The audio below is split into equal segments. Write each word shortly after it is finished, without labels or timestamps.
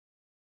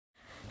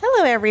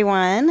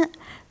everyone.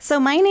 So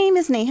my name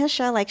is Neha,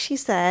 Shah, like she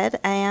said,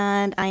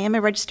 and I am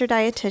a registered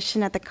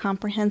dietitian at the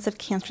Comprehensive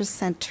Cancer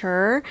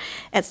Center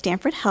at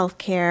Stanford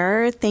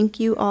Healthcare.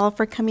 Thank you all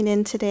for coming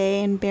in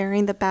today and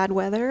bearing the bad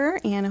weather,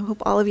 and I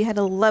hope all of you had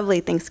a lovely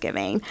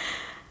Thanksgiving.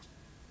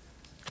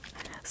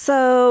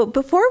 So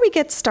before we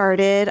get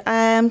started,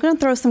 I'm going to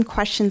throw some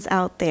questions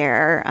out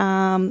there.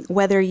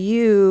 Whether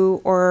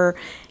you or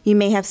you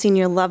may have seen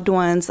your loved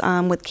ones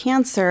with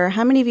cancer,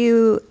 how many of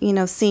you,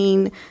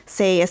 seen,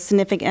 say, a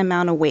significant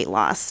amount of weight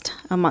loss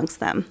amongst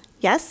them?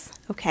 Yes?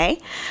 Okay.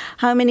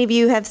 How many of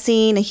you have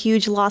seen a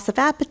huge loss of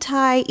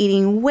appetite,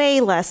 eating way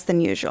less than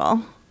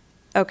usual?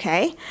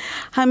 Okay.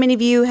 How many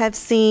of you have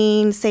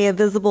seen, say, a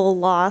visible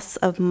loss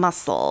of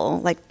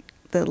muscle, like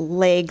the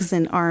legs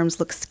and arms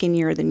look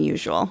skinnier than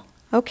usual?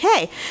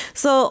 Okay,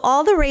 so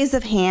all the raise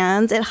of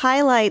hands, it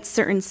highlights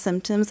certain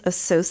symptoms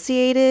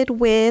associated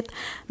with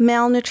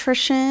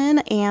malnutrition,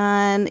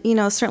 and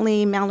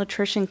certainly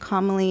malnutrition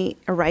commonly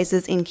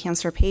arises in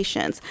cancer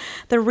patients.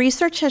 The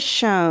research has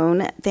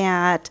shown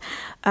that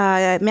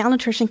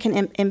malnutrition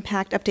can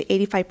impact up to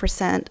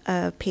 85%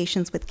 of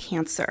patients with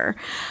cancer.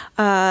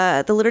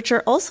 The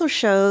literature also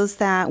shows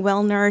that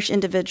well-nourished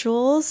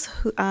individuals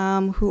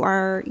who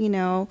are,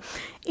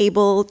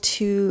 able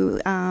to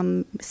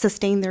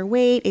sustain their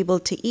weight, able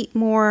to eat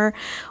more,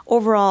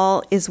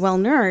 overall is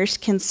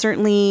well-nourished, can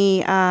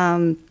certainly,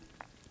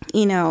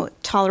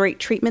 tolerate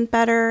treatment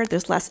better.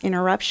 There's less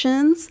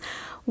interruptions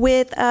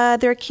with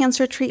their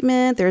cancer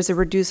treatment. There's a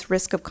reduced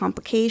risk of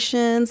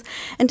complications,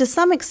 and to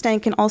some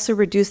extent can also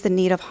reduce the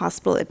need of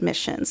hospital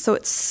admissions. So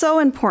it's so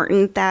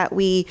important that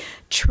we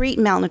treat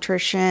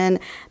malnutrition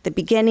the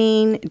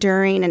beginning,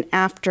 during, and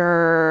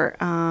after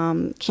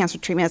cancer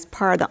treatment as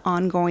part of the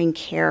ongoing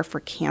care for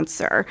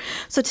cancer.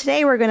 So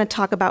today we're going to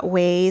talk about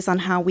ways on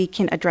how we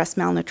can address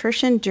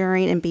malnutrition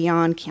during and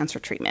beyond cancer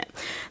treatment.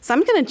 So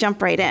I'm going to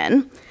jump right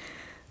in.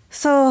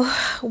 So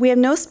we have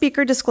no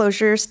speaker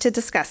disclosures to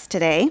discuss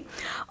today.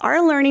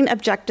 Our learning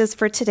objectives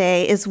for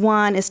today is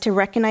one is to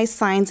recognize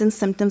signs and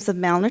symptoms of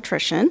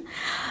malnutrition.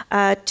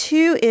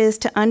 Two is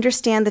to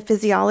understand the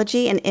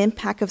physiology and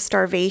impact of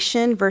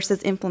starvation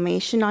versus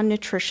inflammation on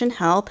nutrition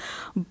health.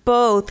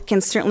 Both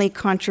can certainly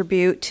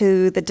contribute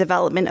to the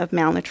development of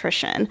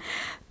malnutrition.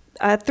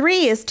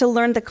 Three is to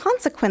learn the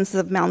consequences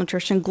of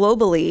malnutrition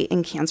globally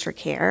in cancer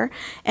care.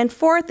 And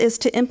fourth is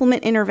to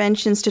implement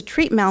interventions to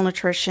treat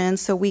malnutrition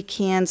so we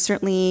can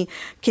certainly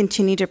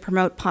continue to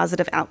promote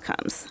positive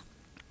outcomes.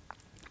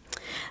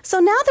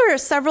 So now there are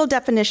several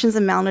definitions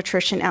of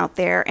malnutrition out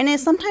there, and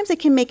sometimes it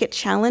can make it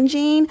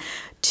challenging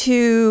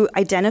to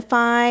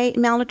identify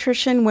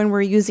malnutrition when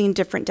we're using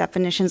different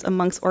definitions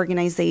amongst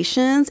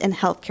organizations and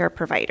healthcare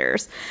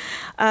providers.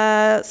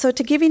 So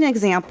to give you an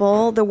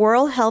example, the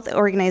World Health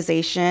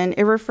Organization,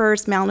 it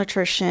refers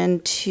malnutrition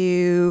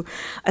to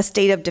a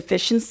state of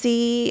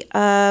deficiency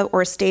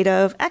or a state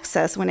of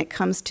excess when it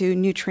comes to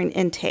nutrient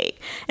intake.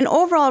 And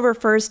overall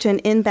refers to an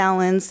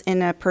imbalance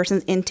in a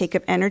person's intake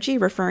of energy,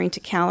 referring to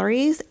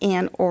calories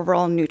and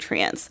overall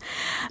nutrients.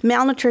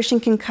 Malnutrition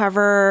can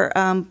cover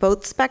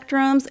both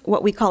spectrums,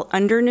 what we call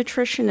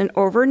undernutrition and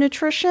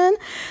overnutrition.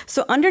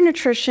 So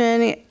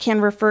undernutrition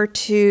can refer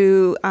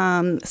to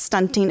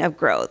stunting of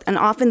growth. And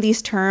often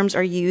these terms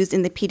are used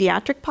in the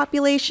pediatric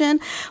population,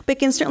 but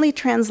can certainly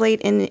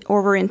translate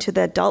over into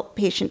the adult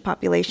patient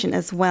population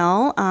as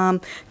well,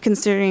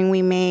 considering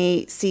we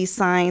may see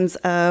signs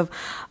of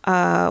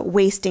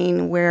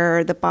wasting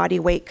where the body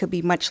weight could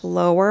be much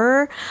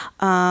lower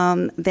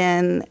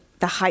than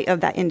the height of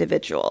that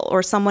individual,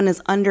 or someone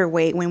is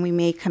underweight when we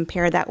may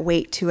compare that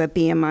weight to a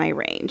BMI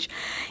range.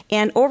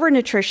 And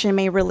overnutrition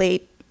may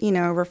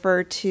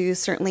refer to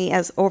certainly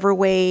as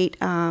overweight,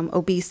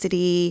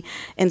 obesity,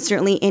 and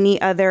certainly any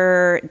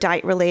other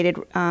diet-related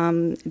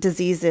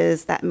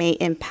diseases that may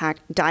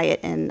impact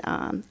diet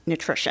and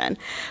nutrition.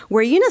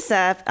 Where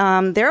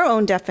UNICEF, their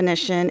own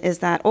definition is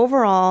that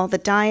overall, the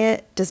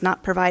diet does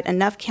not provide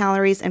enough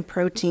calories and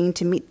protein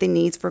to meet the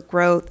needs for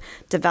growth,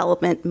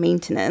 development,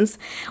 maintenance,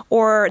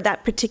 or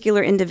that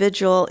particular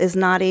individual is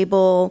not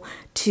able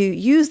to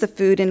use the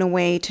food in a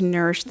way to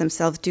nourish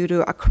themselves due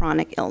to a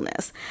chronic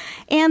illness.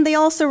 And they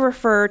also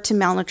refer to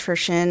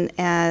malnutrition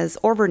as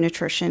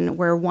overnutrition,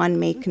 where one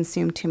may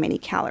consume too many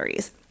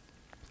calories.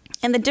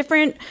 And the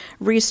different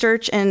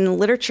research and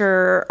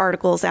literature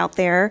articles out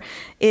there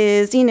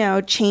is,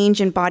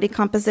 change in body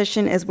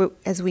composition,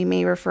 as we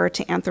may refer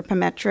to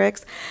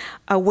anthropometrics,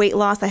 a weight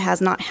loss that has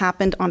not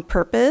happened on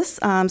purpose,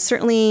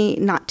 certainly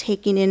not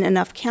taking in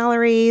enough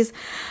calories.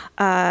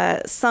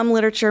 Some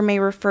literature may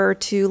refer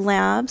to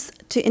labs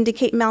to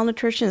indicate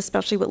malnutrition,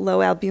 especially with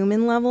low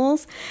albumin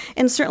levels,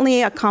 and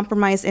certainly a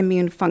compromised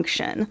immune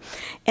function.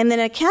 And then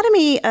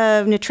Academy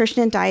of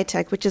Nutrition and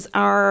Dietech, which is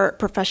our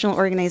professional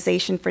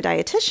organization for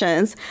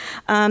dietitians,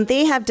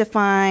 they have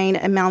defined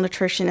a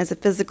malnutrition as a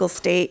physical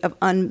state of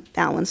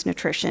unbalanced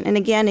nutrition. And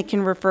again, it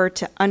can refer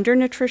to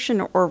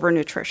undernutrition or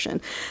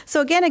overnutrition.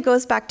 So again, it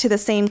goes back to the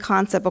same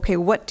concept. Okay,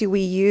 what do we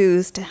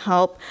use to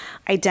help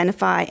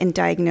identify and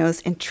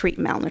diagnose and treat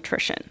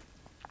malnutrition?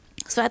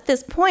 So at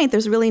this point,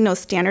 there's really no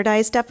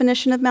standardized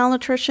definition of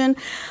malnutrition,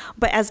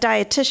 but as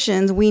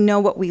dietitians, we know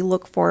what we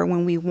look for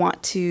when we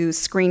want to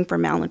screen for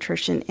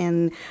malnutrition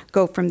and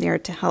go from there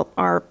to help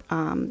our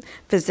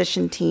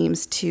physician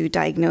teams to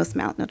diagnose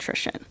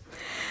malnutrition.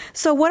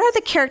 So what are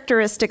the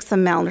characteristics of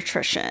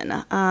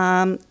malnutrition?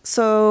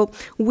 So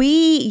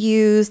we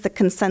use the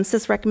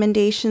consensus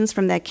recommendations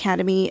from the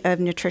Academy of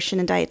Nutrition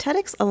and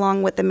Dietetics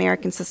along with the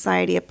American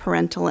Society of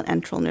Parental and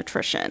Enteral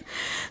Nutrition.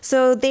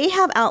 So they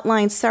have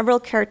outlined several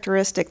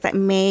characteristics that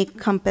may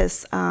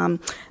encompass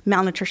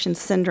malnutrition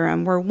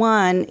syndrome, where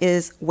one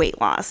is weight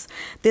loss.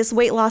 This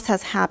weight loss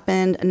has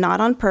happened not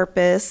on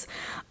purpose.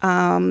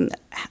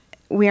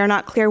 We are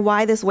not clear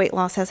why this weight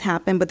loss has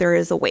happened, but there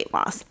is a weight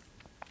loss.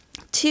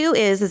 Two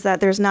is that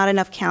there's not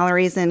enough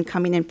calories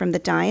coming in from the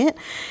diet,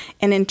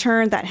 and in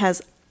turn that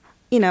has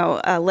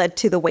led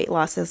to the weight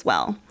loss as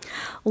well.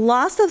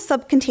 Loss of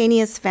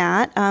subcutaneous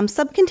fat.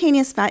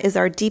 Subcutaneous fat is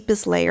our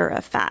deepest layer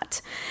of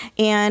fat,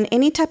 and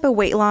any type of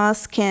weight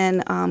loss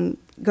can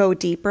go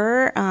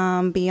deeper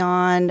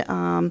beyond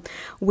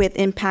with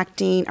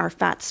impacting our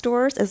fat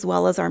stores as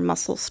well as our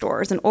muscle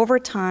stores. And over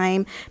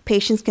time,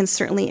 patients can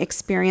certainly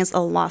experience a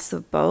loss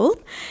of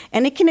both.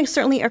 And it can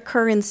certainly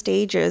occur in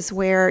stages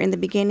where in the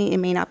beginning it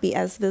may not be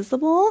as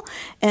visible.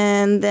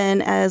 And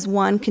then as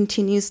one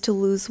continues to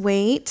lose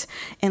weight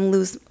and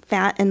lose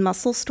fat and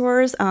muscle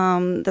stores,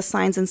 the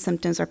signs and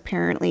symptoms are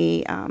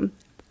apparently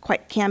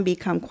can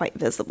become quite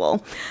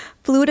visible.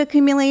 Fluid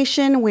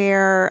accumulation,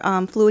 where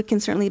fluid can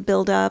certainly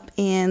build up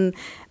in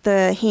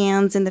the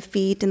hands and the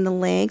feet and the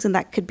legs, and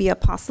that could be a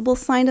possible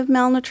sign of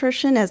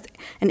malnutrition as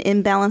an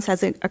imbalance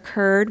has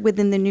occurred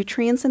within the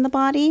nutrients in the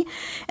body.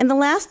 And the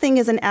last thing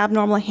is an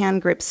abnormal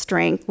hand grip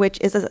strength, which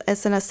is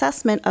an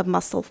assessment of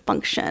muscle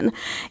function.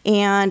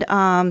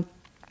 And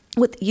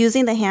with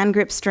using the hand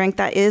grip strength,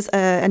 that is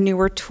a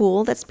newer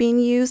tool that's being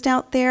used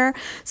out there.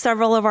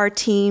 Several of our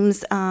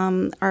teams,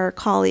 our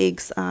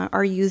colleagues,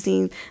 are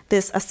using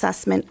this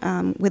assessment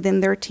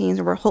within their teams,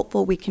 and we're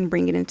hopeful we can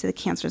bring it into the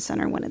Cancer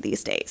Center one of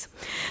these days.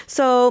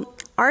 So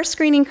our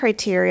screening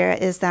criteria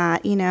is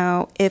that,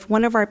 if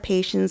one of our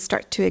patients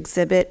start to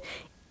exhibit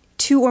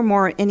two or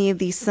more any of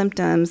these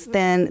symptoms,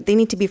 then they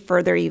need to be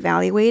further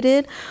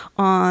evaluated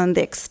on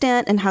the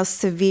extent and how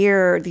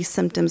severe these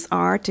symptoms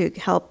are to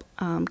help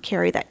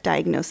carry that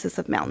diagnosis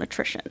of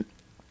malnutrition.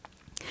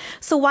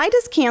 So why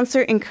does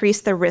cancer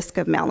increase the risk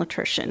of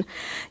malnutrition?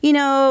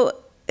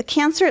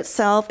 Cancer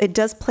itself, it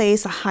does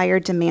place a higher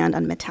demand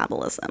on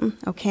metabolism,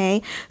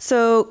 okay?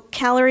 So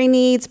calorie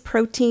needs,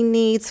 protein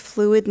needs,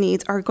 fluid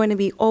needs are going to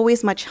be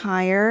always much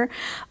higher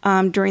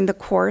during the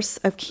course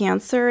of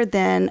cancer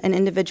than an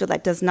individual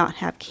that does not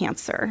have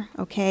cancer,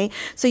 okay?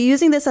 So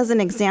using this as an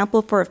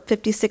example for a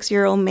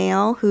 56-year-old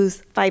male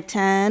who's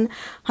 5'10",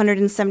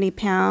 170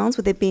 pounds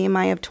with a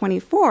BMI of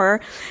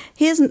 24,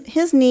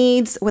 his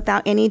needs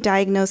without any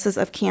diagnosis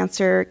of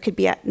cancer could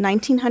be at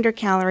 1,900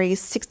 calories,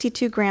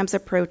 62 grams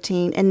of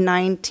protein, and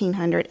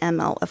 1,900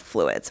 ml of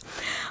fluids.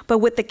 But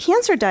with the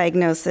cancer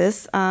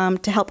diagnosis, to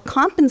help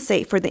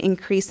compensate for the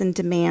increase in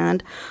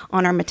demand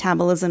on our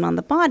metabolism on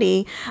the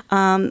body,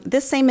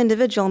 this same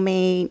individual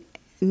may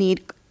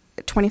need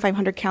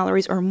 2,500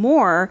 calories or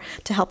more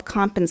to help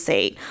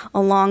compensate,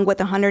 along with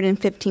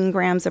 115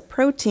 grams of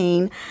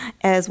protein,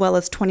 as well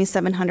as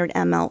 2,700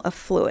 ml of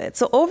fluid.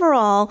 So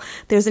overall,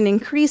 there's an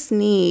increased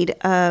need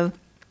of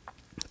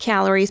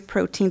calories,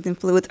 proteins, and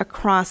fluids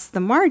across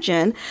the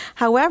margin.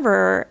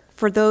 However,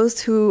 for those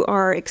who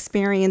are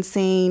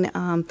experiencing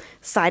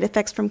side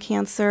effects from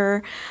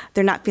cancer,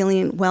 they're not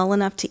feeling well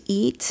enough to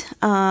eat,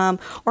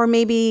 or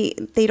maybe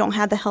they don't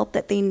have the help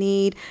that they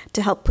need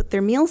to help put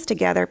their meals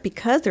together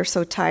because they're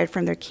so tired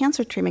from their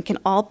cancer treatment, can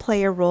all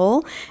play a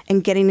role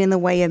in getting in the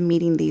way of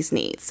meeting these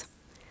needs.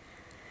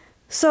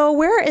 So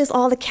where is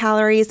all the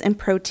calories and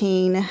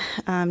protein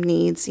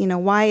needs?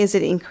 Why is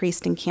it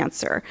increased in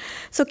cancer?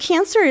 So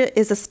cancer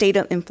is a state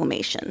of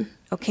inflammation.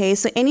 Okay,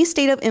 so any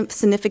state of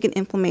significant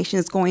inflammation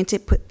is going to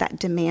put that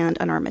demand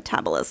on our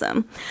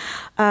metabolism.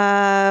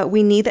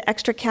 We need the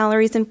extra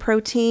calories and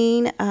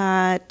protein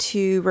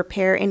to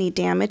repair any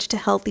damage to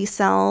healthy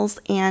cells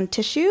and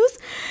tissues.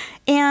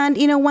 And,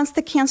 once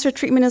the cancer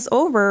treatment is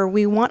over,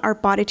 we want our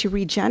body to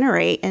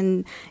regenerate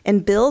and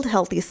build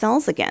healthy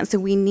cells again. So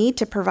we need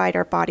to provide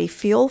our body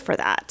fuel for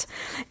that.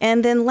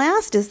 And then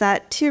last is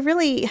that to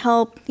really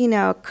help,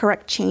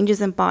 correct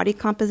changes in body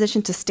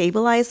composition to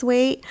stabilize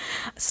weight,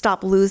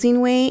 stop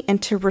losing weight,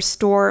 and to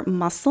restore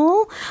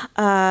muscle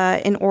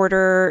in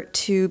order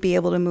to be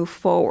able to move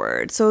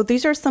forward. So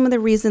these are some of the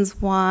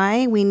reasons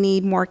why we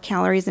need more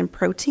calories and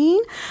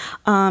protein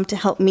to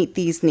help meet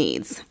these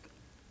needs.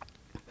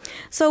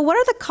 So what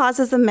are the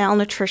causes of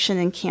malnutrition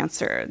in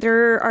cancer?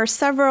 There are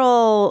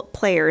several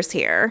players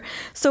here.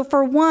 So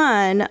for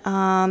one,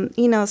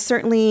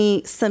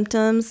 certainly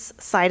symptoms,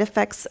 side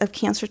effects of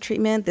cancer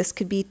treatment. This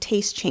could be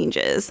taste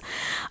changes,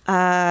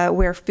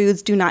 where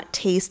foods do not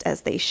taste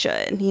as they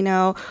should.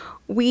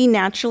 we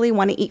naturally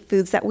want to eat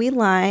foods that we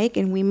like,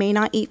 and we may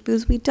not eat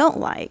foods we don't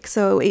like.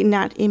 So it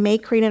may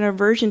create an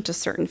aversion to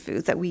certain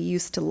foods that we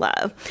used to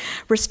love.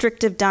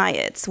 Restrictive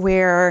diets,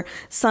 where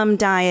some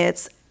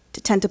diets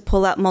tend to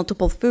pull out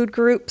multiple food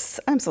groups.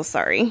 I'm so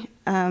sorry.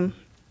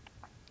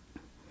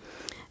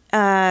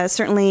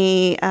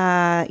 Certainly,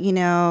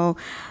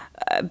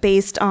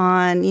 based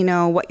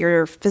on, what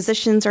your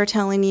physicians are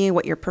telling you,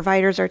 what your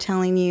providers are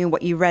telling you,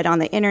 what you read on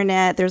the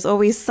internet. There's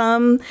always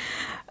some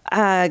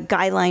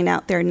guideline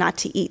out there not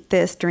to eat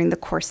this during the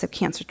course of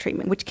cancer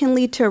treatment, which can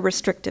lead to a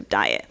restrictive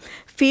diet.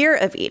 Fear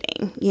of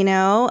eating,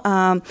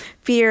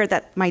 fear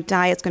that my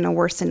diet's going to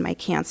worsen my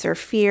cancer,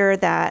 fear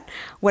that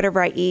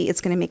whatever I eat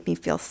is going to make me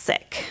feel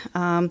sick,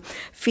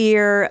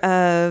 fear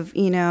of,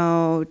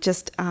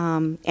 just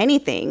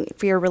anything,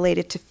 fear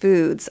related to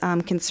foods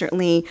can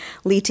certainly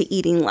lead to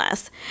eating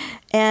less.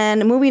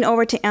 And moving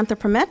over to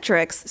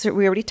anthropometrics, so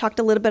we already talked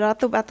a little bit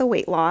about the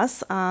weight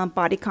loss,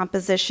 body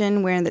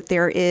composition, where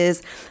there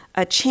is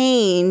a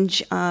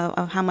change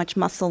of how much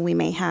muscle we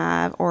may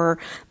have or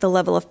the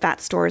level of fat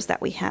stores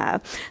that we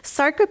have.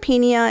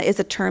 Sarcopenia is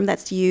a term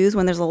that's used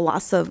when there's a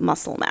loss of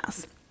muscle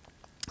mass.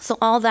 So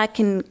all that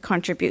can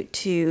contribute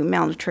to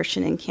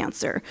malnutrition and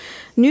cancer.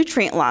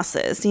 Nutrient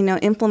losses,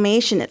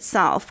 inflammation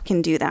itself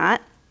can do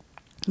that.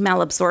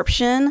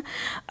 Malabsorption,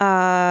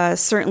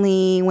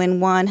 certainly when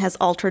one has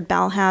altered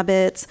bowel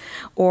habits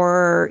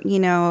or,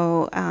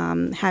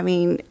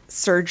 having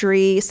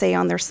surgery, say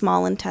on their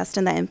small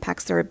intestine, that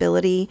impacts their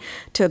ability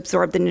to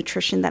absorb the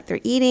nutrition that they're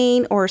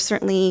eating, or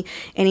certainly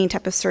any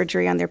type of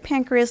surgery on their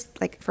pancreas,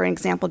 like for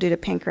example, due to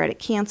pancreatic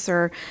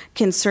cancer,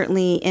 can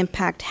certainly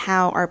impact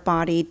how our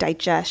body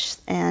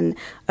digests and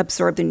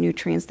absorb the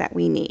nutrients that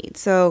we need.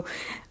 So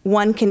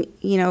one can,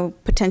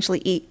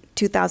 potentially eat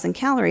 2,000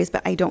 calories,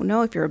 but I don't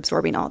know if you're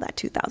absorbing all that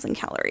 2,000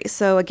 calories.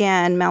 So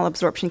again,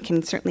 malabsorption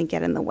can certainly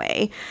get in the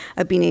way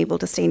of being able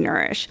to stay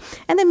nourished.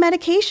 And then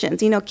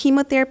medications,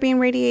 chemotherapy and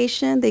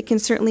radiation, they can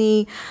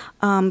certainly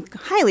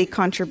highly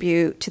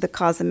contribute to the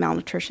cause of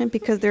malnutrition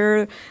because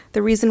they're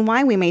the reason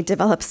why we may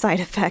develop side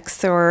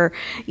effects or,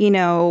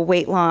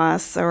 weight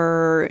loss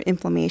or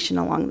inflammation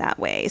along that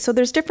way. So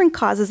there's different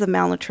causes of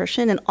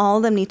malnutrition, and all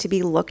of them need to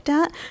be looked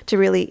at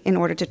in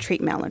order to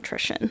treat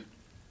malnutrition.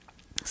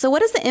 So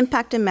what is the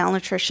impact of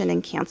malnutrition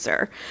in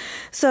cancer?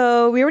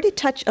 So we already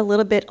touched a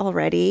little bit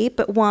already,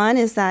 but one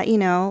is that,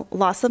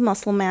 loss of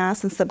muscle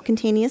mass and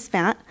subcutaneous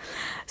fat.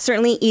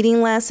 Certainly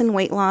eating less and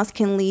weight loss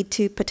can lead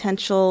to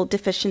potential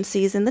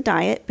deficiencies in the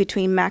diet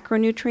between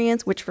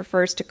macronutrients, which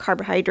refers to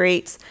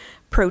carbohydrates,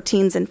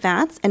 proteins, and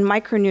fats, and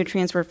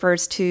micronutrients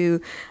refers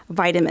to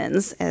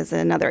vitamins as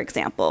another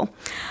example.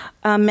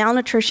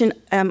 Malnutrition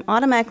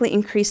automatically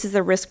increases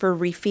the risk for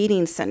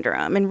refeeding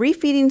syndrome. And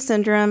refeeding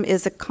syndrome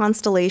is a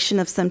constellation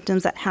of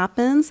symptoms that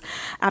happens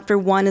after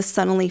one is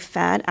suddenly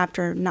fed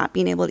after not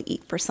being able to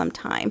eat for some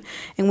time.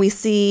 And we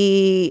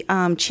see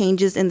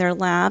changes in their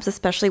labs,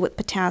 especially with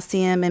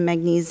potassium and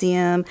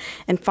magnesium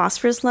and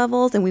phosphorus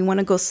levels, and we want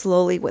to go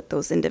slowly with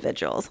those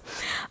individuals.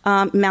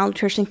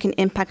 Malnutrition can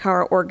impact how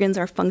our organs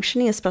are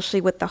functioning, especially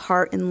with the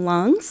heart and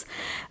lungs.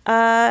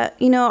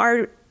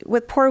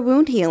 With poor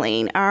wound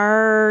healing,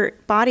 our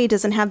body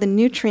doesn't have the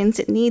nutrients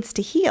it needs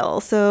to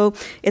heal, so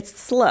it's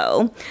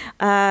slow.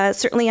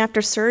 Certainly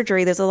after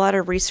surgery, there's a lot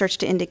of research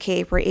to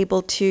indicate we're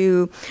able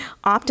to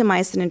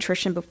optimize the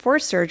nutrition before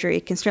surgery.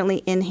 It can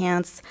certainly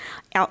enhance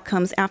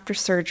outcomes after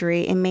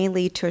surgery and may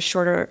lead to a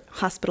shorter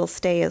hospital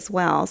stay as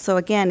well. So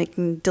again, it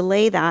can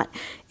delay that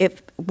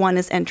if one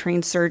is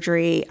entering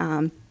surgery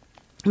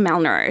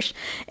malnourished.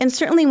 And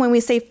certainly when we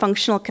say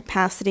functional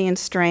capacity and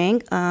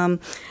strength,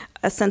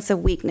 a sense of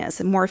weakness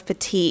and more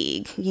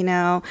fatigue,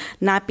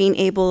 not being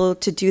able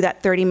to do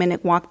that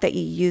 30-minute walk that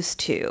you used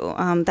to.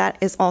 That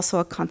is also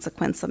a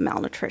consequence of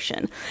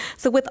malnutrition.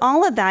 So with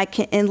all of that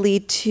can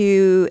lead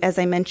to, as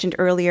I mentioned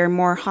earlier,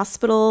 more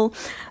hospital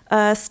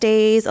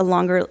stays, a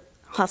longer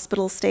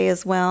hospital stay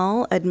as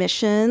well,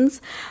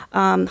 admissions,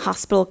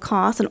 hospital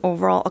costs, and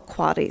overall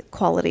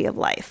quality of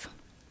life.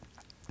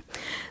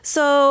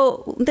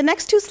 So the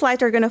next two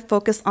slides are going to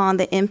focus on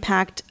the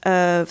impact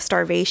of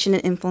starvation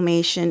and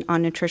inflammation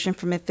on nutrition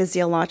from a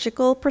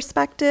physiological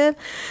perspective.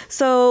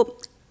 So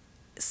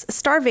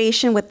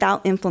starvation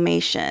without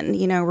inflammation,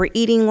 we're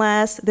eating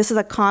less. This is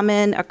a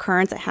common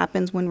occurrence that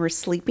happens when we're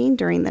sleeping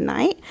during the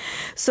night.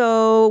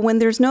 So when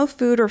there's no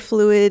food or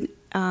fluid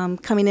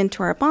coming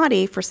into our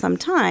body for some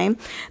time,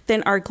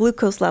 then our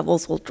glucose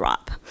levels will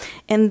drop.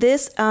 And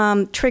this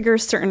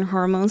triggers certain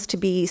hormones to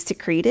be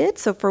secreted.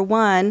 So for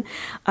one,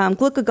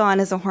 glucagon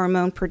is a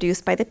hormone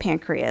produced by the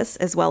pancreas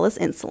as well as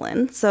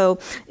insulin. So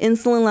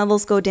insulin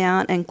levels go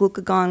down and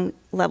glucagon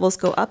levels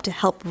go up to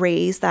help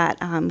raise that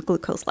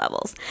glucose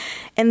levels.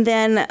 And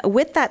then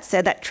with that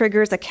said, that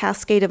triggers a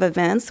cascade of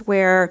events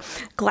where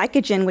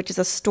glycogen, which is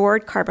a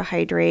stored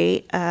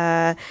carbohydrate,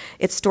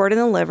 it's stored in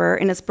the liver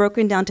and it's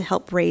broken down to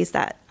help raise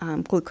that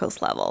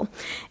glucose level.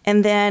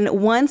 And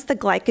then once the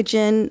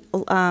glycogen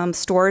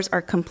stores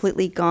are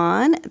completely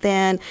gone,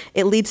 then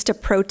it leads to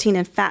protein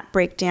and fat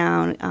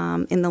breakdown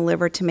in the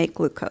liver to make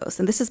glucose.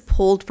 And this is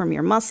pulled from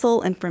your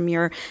muscle and from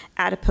your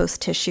adipose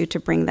tissue to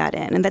bring that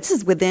in. And this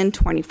is within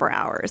 24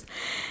 hours.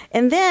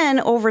 And then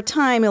over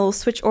time, it will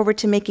switch over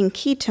to making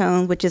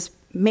ketone, which is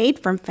made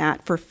from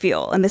fat for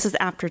fuel. And this is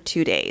after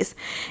 2 days.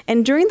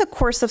 And during the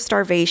course of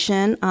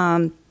starvation,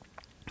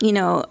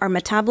 our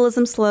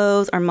metabolism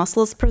slows, our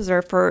muscle is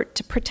preserved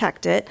to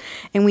protect it,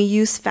 and we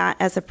use fat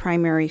as a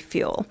primary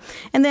fuel.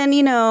 And then,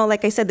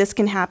 like I said, this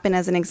can happen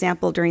as an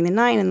example during the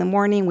night. In the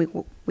morning,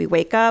 we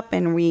wake up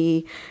and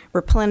we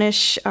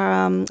replenish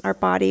our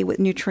body with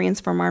nutrients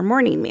from our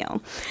morning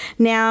meal.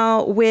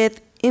 Now,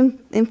 with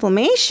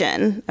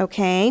inflammation,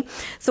 okay,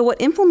 so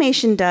what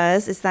inflammation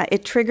does is that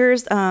it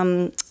triggers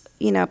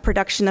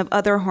production of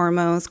other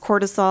hormones,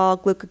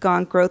 cortisol,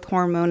 glucagon, growth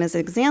hormone as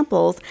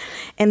examples.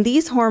 And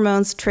these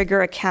hormones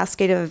trigger a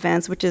cascade of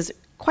events, which is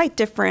quite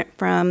different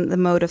from the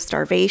mode of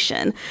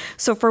starvation.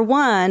 So for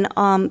one,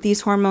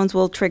 these hormones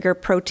will trigger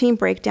protein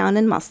breakdown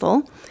in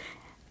muscle,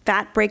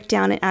 fat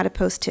breakdown in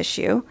adipose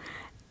tissue,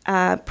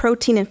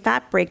 protein and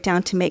fat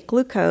breakdown to make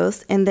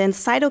glucose, and then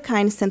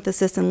cytokine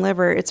synthesis in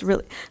liver.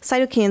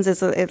 Cytokines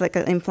is like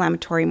an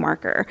inflammatory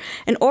marker.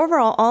 And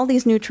overall, all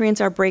these nutrients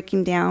are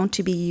breaking down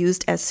to be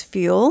used as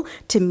fuel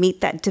to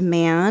meet that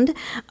demand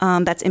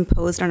that's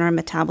imposed on our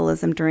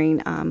metabolism during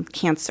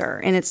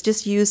cancer. And it's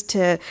just used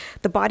the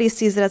body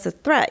sees it as a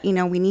threat.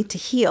 We need to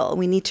heal,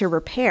 we need to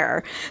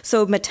repair.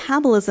 So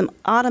metabolism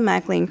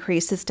automatically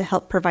increases to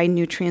help provide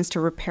nutrients to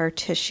repair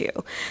tissue.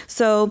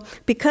 So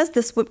because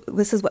this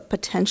is what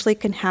potentially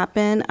can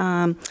happen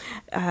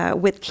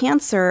with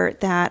cancer,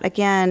 that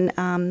again,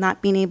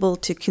 not being able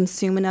to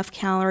consume enough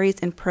calories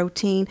and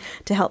protein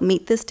to help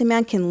meet this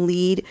demand can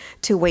lead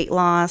to weight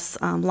loss,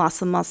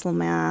 loss of muscle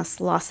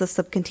mass, loss of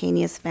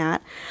subcutaneous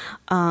fat,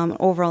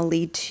 overall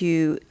lead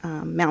to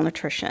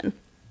malnutrition.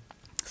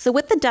 So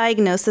with the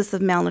diagnosis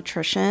of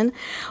malnutrition,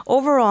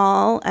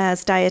 overall,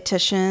 as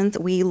dietitians,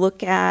 we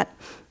look at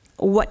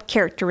what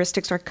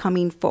characteristics are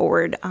coming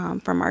forward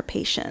from our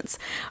patients.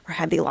 Or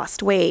have they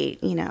lost weight?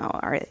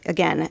 Are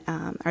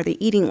they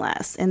eating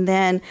less? And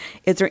then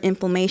is there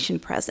inflammation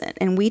present?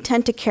 And we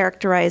tend to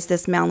characterize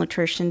this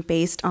malnutrition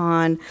based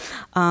on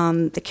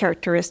the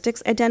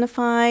characteristics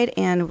identified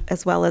and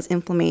as well as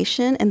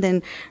inflammation. And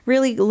then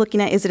really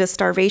looking at, is it a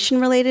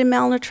starvation-related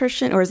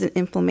malnutrition or is it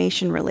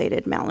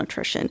inflammation-related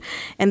malnutrition?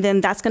 And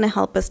then that's going to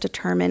help us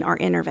determine our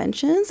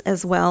interventions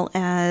as well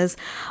as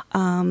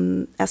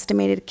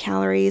estimated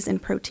calories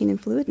and protein and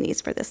fluid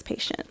needs for this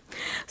patient.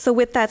 So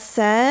with that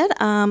said,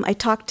 I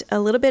talked a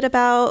little bit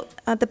about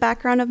the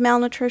background of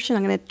malnutrition.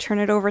 I'm going to turn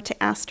it over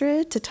to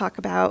Astrid to talk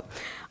about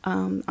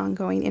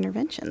ongoing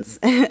interventions.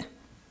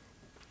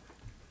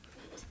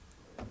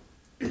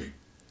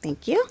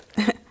 Thank you.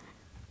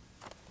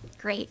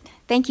 Great.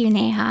 Thank you,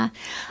 Neha.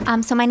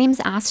 So my name is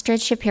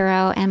Astrid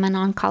Shapiro. I'm an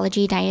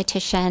oncology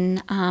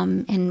dietitian,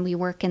 and we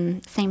work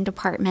in the same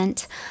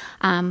department,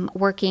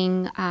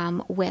 working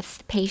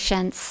with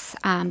patients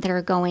that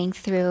are going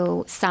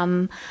through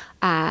some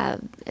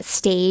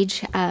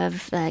stage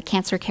of the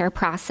cancer care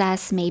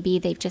process. Maybe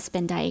they've just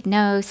been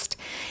diagnosed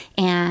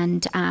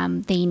and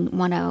they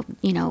want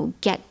to,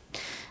 get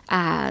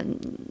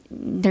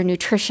their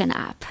nutrition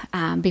up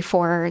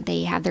before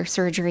they have their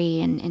surgery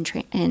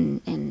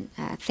and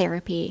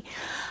therapy.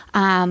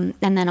 And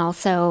then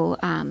also,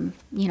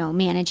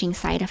 managing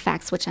side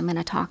effects, which I'm going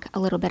to talk a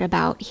little bit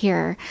about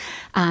here.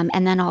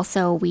 And then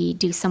also we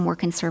do some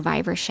work in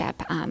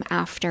survivorship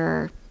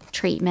after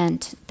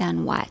treatment,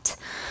 then what?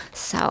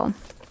 So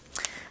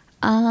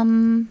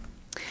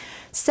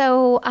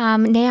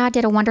Neha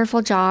did a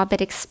wonderful job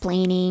at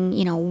explaining,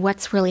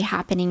 what's really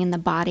happening in the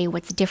body,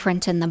 what's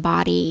different in the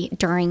body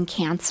during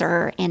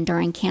cancer and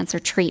during cancer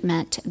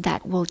treatment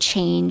that will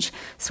change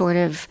sort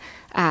of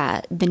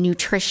the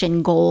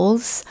nutrition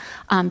goals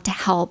to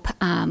help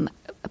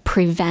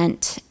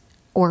prevent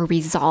or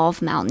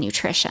resolve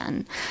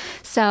malnutrition.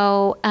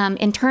 So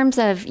in terms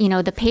of,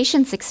 the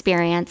patient's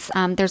experience,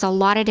 there's a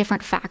lot of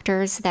different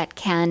factors that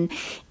can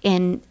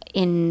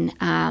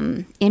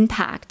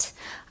impact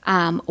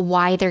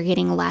why they're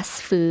getting less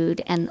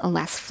food and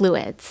less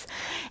fluids.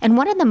 And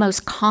one of the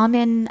most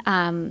common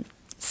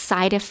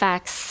side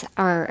effects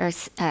or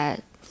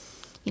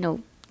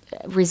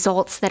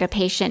results that a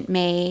patient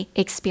may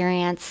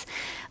experience,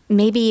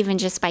 maybe even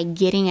just by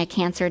getting a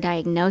cancer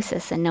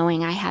diagnosis and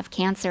knowing I have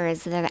cancer,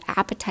 is that the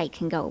appetite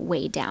can go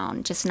way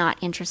down, just not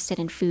interested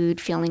in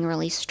food, feeling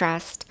really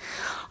stressed.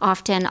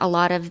 Often a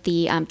lot of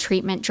the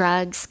treatment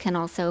drugs can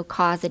also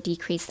cause a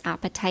decreased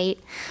appetite.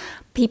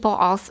 People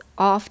also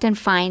often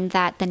find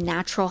that the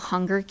natural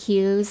hunger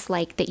cues,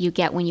 like that you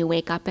get when you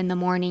wake up in the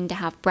morning to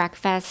have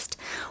breakfast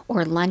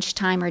or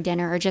lunchtime or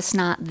dinner, are just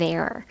not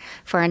there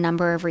for a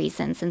number of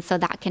reasons. And so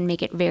that can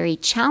make it very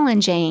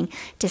challenging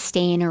to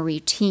stay in a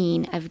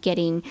routine of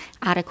getting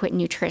adequate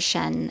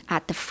nutrition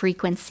at the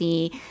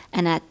frequency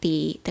and at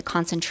the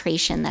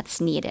concentration that's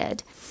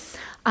needed.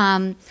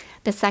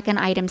 The second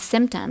item,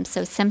 symptoms.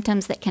 So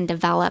symptoms that can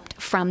develop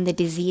from the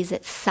disease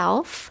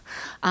itself.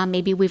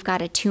 Maybe we've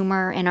got a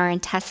tumor in our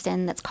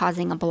intestine that's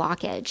causing a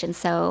blockage. And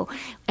so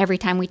every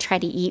time we try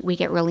to eat, we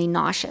get really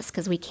nauseous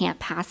because we can't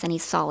pass any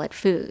solid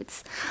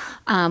foods.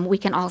 We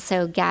can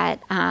also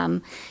get,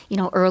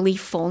 early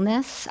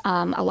fullness.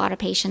 A lot of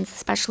patients,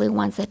 especially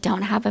ones that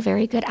don't have a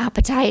very good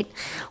appetite,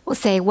 will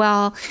say,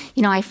 well,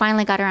 I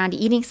finally got around to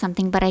eating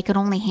something, but I could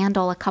only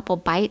handle a couple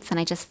bites and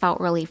I just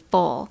felt really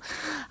full.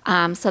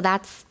 So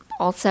that's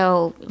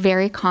also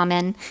very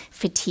common.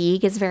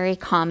 Fatigue is very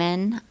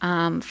common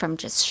from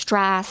just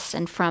stress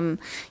and from,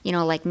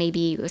 like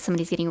maybe if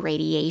somebody's getting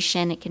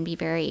radiation, it can be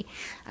very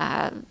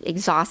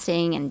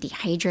exhausting and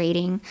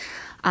dehydrating.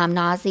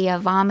 Nausea,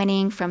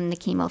 vomiting from the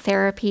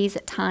chemotherapies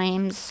at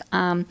times.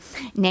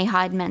 Neha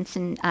had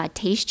mentioned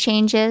taste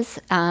changes.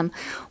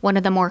 One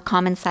of the more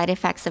common side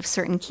effects of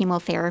certain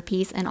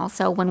chemotherapies, and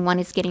also when one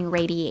is getting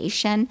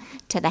radiation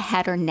to the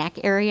head or neck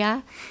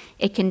area,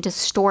 it can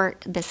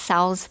distort the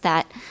cells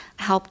that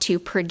help to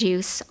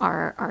produce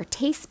our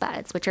taste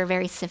buds, which are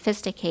very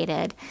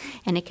sophisticated,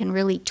 and it can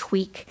really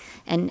tweak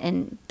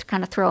and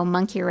kind of throw a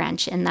monkey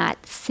wrench in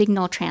that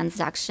signal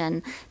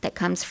transduction that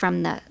comes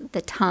from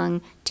the tongue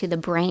to the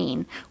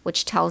brain,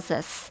 which tells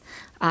us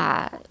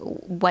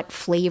what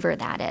flavor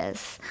that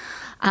is.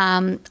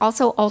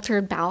 Also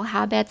altered bowel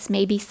habits.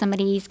 Maybe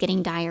somebody's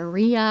getting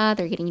diarrhea,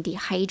 they're getting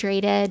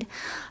dehydrated.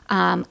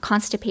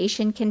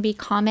 Constipation can be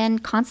common.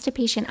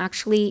 Constipation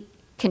actually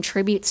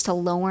contributes to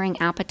lowering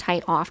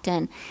appetite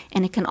often,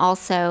 and it can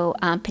also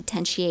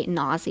potentiate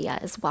nausea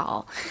as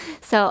well.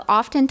 So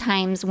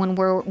oftentimes when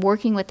we're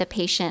working with the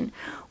patient,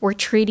 we're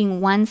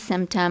treating one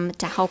symptom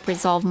to help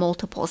resolve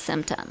multiple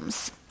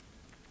symptoms.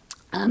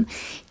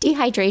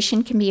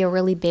 Dehydration can be a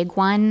really big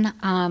one.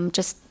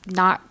 Just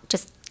not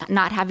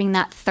having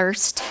that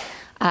thirst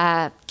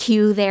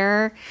cue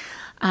there.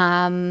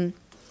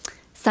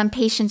 Some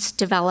patients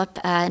develop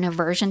an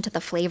aversion to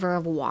the flavor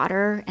of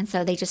water, and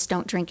so they just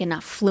don't drink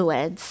enough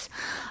fluids.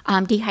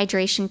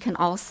 Dehydration can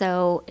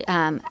also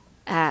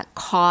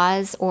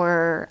cause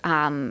or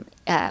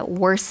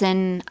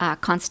worsen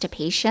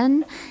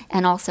constipation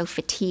and also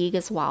fatigue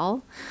as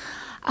well.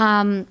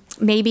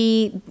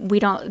 Maybe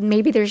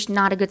there's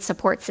not a good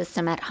support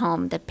system at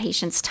home. The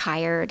patient's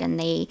tired and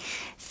they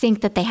think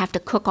that they have to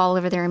cook all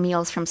of their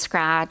meals from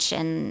scratch,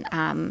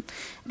 and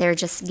they're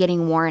just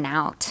getting worn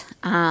out.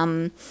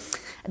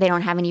 They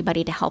don't have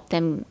anybody to help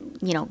them,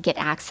 get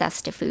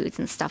access to foods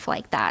and stuff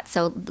like that.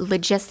 So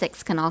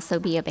logistics can also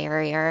be a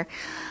barrier.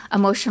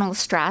 Emotional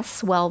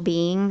stress,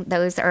 well-being,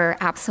 those are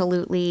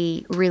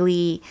absolutely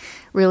really,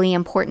 really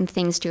important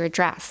things to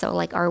address. So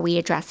like, are we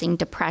addressing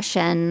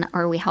depression?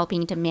 Are we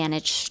helping to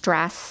manage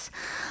stress?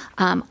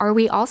 Are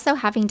we also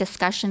having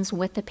discussions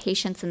with the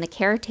patients and the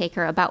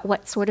caretaker about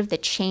what sort of the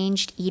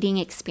changed eating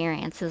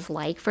experience is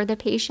like for the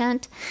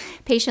patient?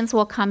 Patients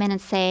will come in and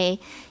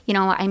say,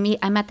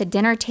 I'm at the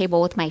dinner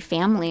table with my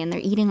family and they're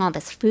eating all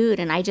this food,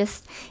 and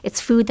it's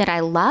food that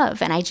I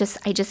love, and I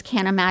just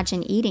can't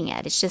imagine eating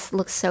it. It just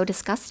looks so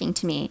disgusting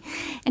to me.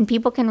 And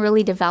people can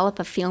really develop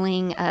a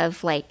feeling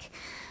of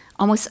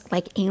almost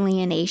like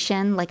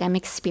alienation, like I'm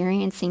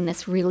experiencing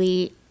this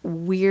really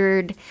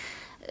weird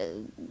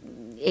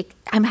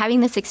I'm having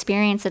this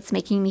experience that's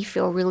making me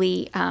feel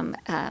really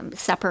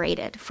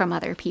separated from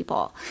other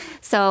people.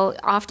 So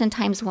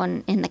oftentimes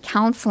when in the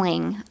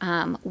counseling,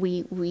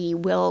 we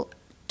will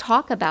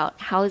talk about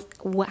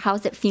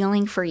how's it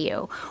feeling for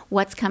you,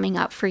 what's coming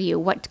up for you,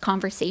 what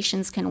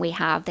conversations can we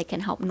have that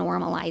can help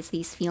normalize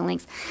these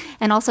feelings,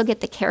 and also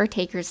get the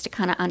caretakers to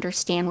kind of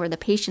understand where the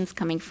patient's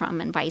coming from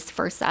and vice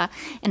versa.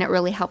 And it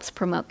really helps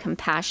promote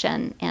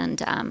compassion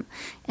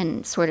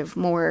and sort of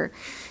more,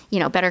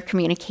 better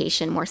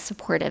communication, more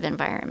supportive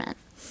environment.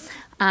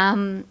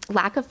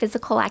 Lack of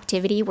physical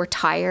activity. We're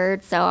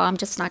tired, so I'm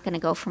just not going to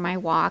go for my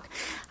walk.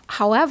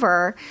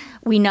 However,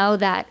 we know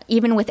that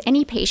even with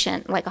any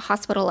patient, like a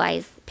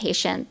hospitalized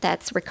patient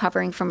that's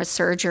recovering from a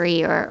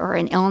surgery or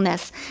an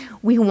illness,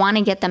 we want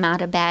to get them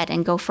out of bed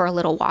and go for a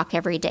little walk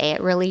every day.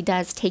 It really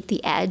does take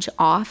the edge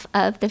off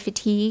of the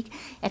fatigue.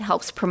 It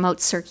helps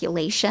promote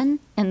circulation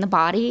in the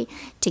body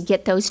to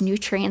get those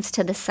nutrients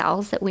to the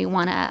cells that we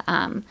want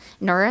to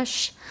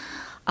nourish.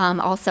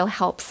 Also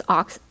helps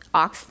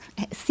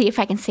see if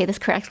I can say this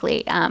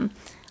correctly,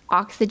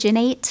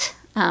 oxygenate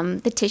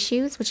the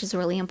tissues, which is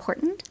really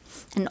important,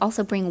 and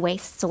also bring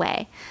wastes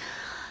away.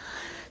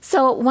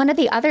 So one of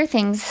the other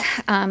things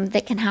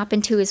that can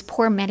happen too is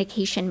poor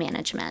medication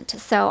management.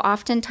 So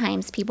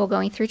oftentimes people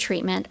going through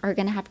treatment are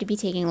going to have to be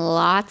taking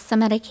lots of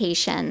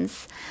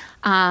medications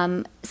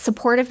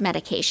supportive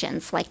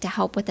medications like to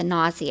help with the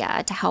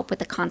nausea, to help with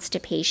the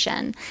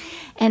constipation.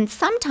 And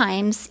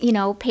sometimes,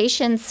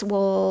 patients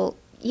will,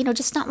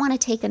 just not want to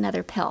take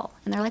another pill.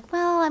 And they're like,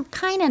 well, I'm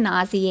kind of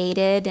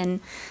nauseated and,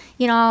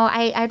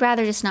 I'd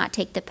rather just not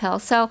take the pill.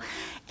 So,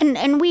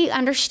 and we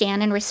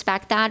understand and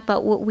respect that,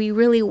 but what we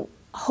really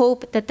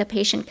hope that the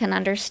patient can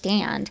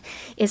understand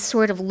is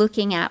sort of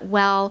looking at,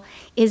 well,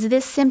 is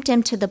this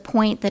symptom to the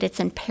point that it's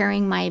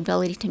impairing my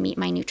ability to meet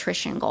my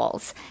nutrition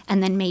goals?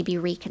 And then maybe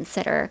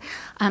reconsider.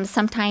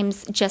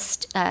 Sometimes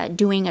just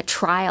doing a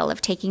trial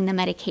of taking the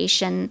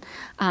medication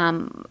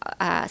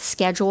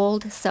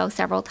scheduled, so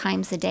several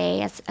times a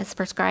day as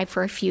prescribed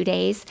for a few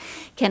days,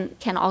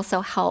 can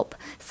also help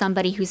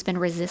somebody who's been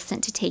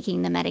resistant to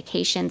taking the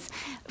medications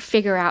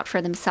figure out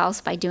for themselves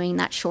by doing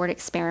that short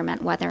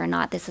experiment whether or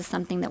not this is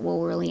something that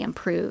will really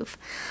improve.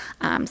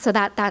 So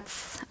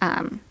that's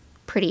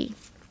pretty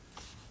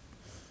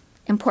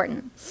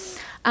important.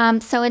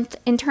 So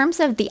in terms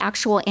of the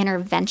actual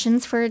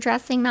interventions for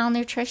addressing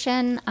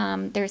malnutrition,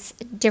 there's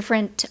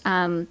different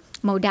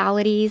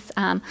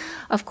modalities.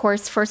 Of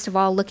course, first of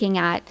all, looking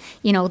at,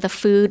 the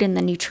food and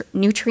the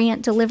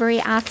nutrient delivery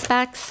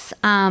aspects.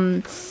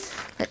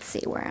 Let's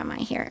see, where am I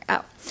here?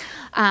 Oh.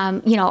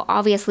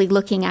 Obviously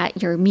looking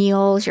at your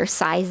meals, your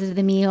size of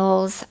the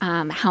meals,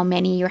 how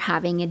many you're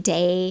having a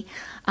day,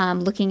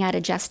 looking at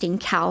adjusting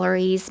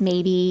calories.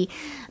 Maybe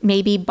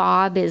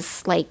Bob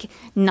is like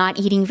not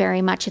eating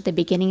very much at the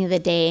beginning of the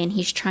day and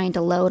he's trying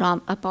to load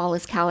up all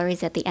his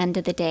calories at the end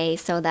of the day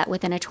so that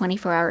within a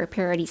 24-hour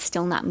period he's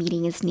still not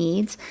meeting his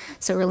needs.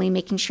 So really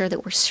making sure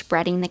that we're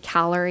spreading the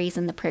calories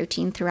and the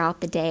protein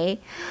throughout the day.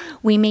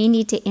 We may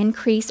need to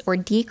increase or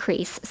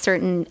decrease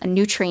certain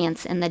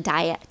nutrients in the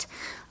diet.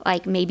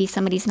 Like maybe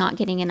somebody's not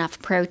getting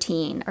enough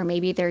protein, or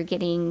maybe they're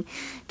eating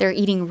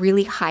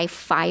really high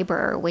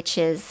fiber, which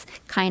is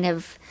kind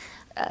of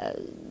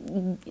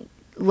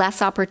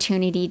less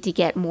opportunity to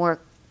get more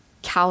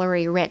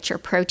calorie-rich or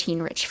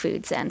protein-rich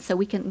foods in. So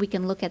we can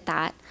look at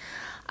that.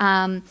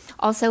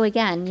 Also,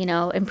 again,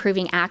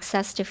 improving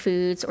access to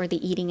foods or the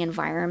eating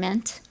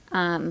environment,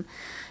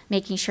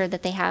 making sure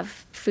that they have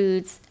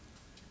foods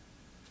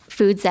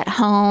at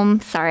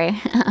home.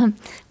 Sorry,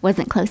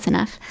 wasn't close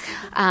enough.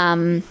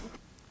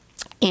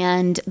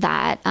 And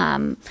that,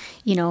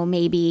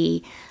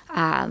 maybe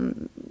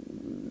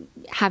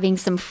having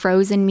some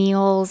frozen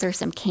meals or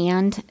some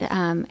canned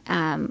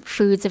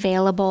foods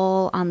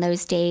available on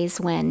those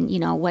days when,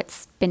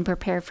 what's been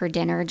prepared for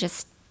dinner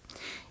just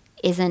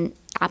isn't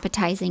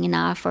appetizing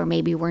enough, or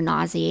maybe we're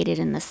nauseated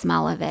and the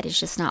smell of it is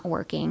just not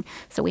working.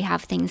 So we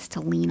have things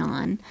to lean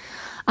on.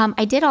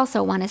 I did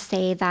also want to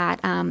say that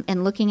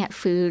in looking at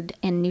food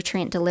and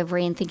nutrient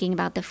delivery and thinking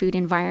about the food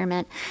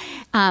environment,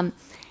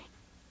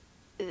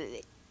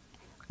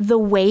 the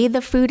way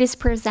the food is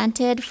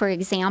presented, for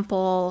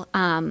example,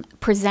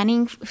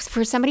 presenting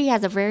for somebody who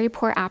has a very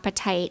poor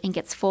appetite and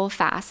gets full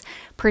fast,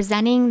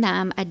 presenting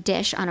them a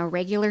dish on a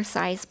regular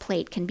size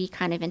plate can be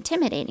kind of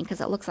intimidating because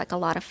it looks like a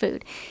lot of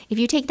food. If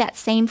you take that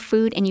same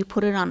food and you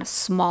put it on a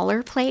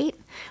smaller plate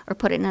or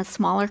put it in a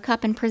smaller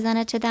cup and present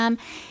it to them,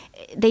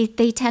 they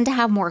tend to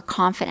have more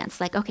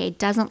confidence, like, okay, it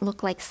doesn't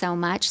look like so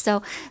much.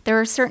 So there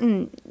are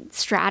certain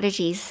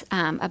strategies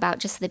about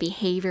just the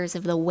behaviors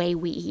of the way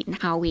we eat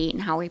and how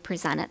we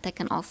present it that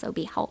can also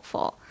be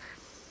helpful.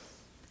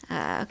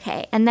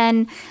 Okay, and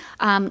then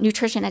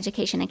nutrition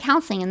education and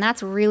counseling, and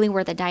that's really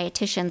where the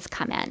dietitians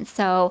come in.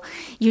 So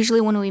usually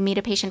when we meet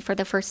a patient for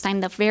the first time,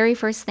 the very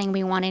first thing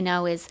we want to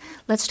know is,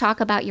 let's talk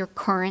about your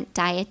current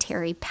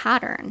dietary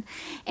pattern.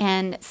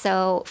 And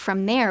so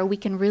from there, we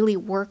can really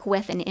work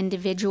with and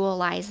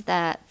individualize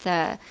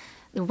the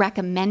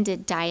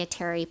recommended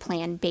dietary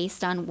plan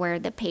based on where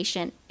the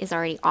patient is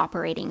already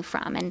operating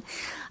from. And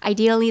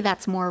ideally,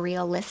 that's more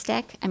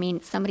realistic. I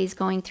mean, somebody's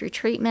going through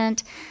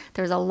treatment.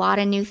 There's a lot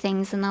of new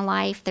things in the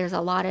life. There's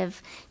a lot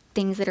of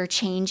things that are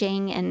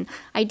changing. And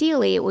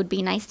ideally, it would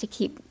be nice to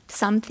keep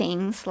some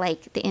things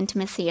like the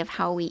intimacy of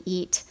how we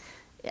eat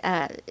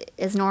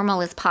as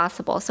normal as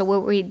possible. So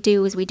what we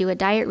do is we do a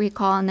diet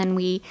recall, and then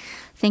we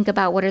think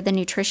about what are the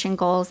nutrition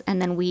goals,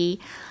 and then we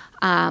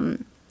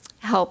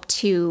help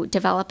to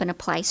develop and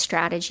apply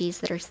strategies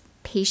that are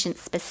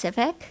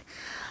patient-specific.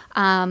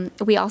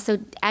 We also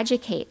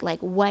educate, like,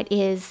 what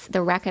is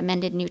the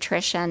recommended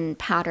nutrition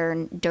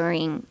pattern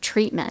during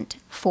treatment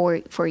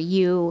for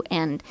you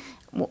and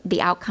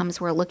the outcomes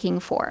we're looking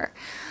for.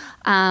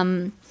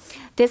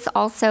 This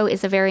also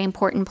is a very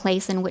important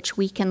place in which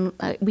we can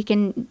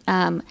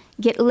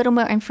get a little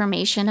more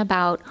information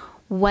about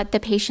what the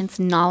patient's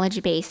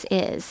knowledge base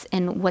is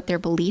and what their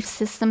belief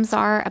systems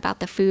are about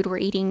the food we're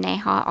eating.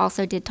 Neha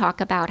also did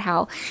talk about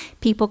how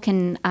people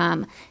can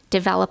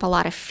develop a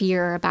lot of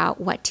fear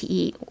about what to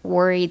eat,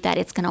 worried that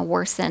it's going to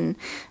worsen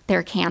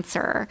their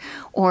cancer,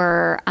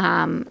 or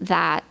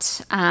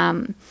that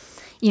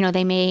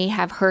they may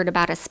have heard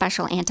about a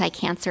special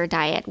anti-cancer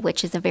diet,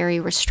 which is a very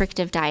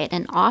restrictive diet.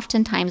 And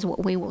oftentimes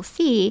what we will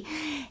see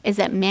is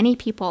that many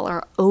people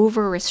are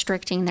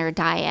over-restricting their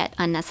diet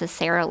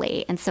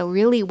unnecessarily. And so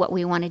really what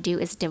we want to do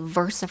is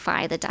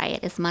diversify the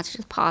diet as much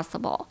as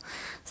possible.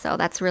 So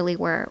that's really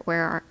where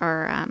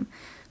our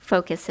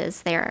focus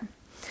is there.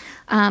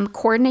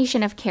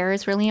 Coordination of care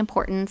is really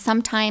important.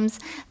 Sometimes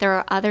there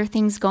are other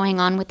things going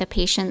on with the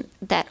patient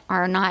that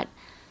are not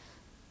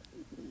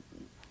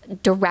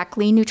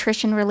directly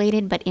nutrition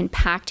related, but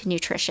impact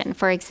nutrition.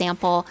 For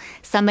example,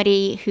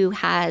 somebody who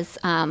has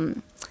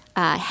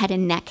head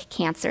and neck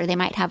cancer, they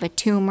might have a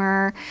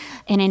tumor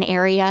in an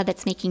area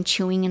that's making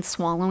chewing and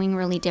swallowing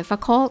really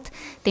difficult.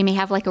 They may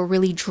have like a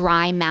really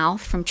dry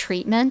mouth from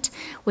treatment,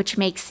 which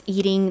makes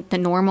eating the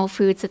normal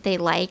foods that they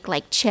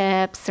like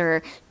chips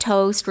or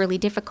toast, really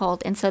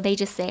difficult. And so they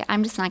just say,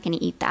 I'm just not going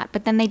to eat that.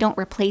 But then they don't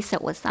replace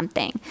it with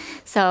something.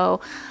 So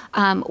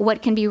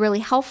what can be really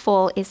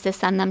helpful is to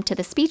send them to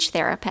the speech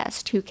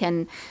therapist who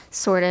can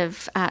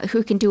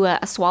who can do a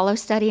swallow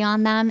study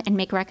on them and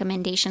make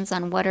recommendations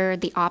on what are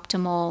the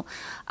optimal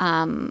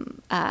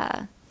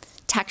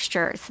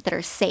textures that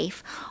are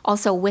safe.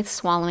 Also with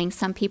swallowing,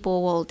 some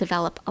people will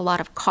develop a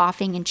lot of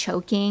coughing and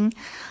choking,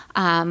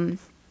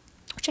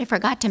 which I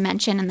forgot to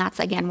mention, and that's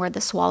again where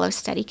the swallow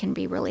study can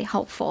be really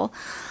helpful.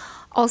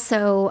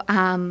 Also,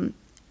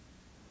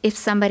 if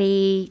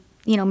somebody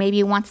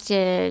maybe wants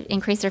to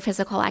increase their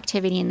physical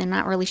activity and they're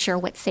not really sure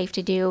what's safe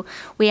to do,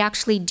 we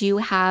actually do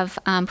have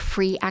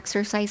free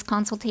exercise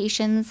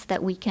consultations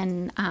that we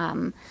can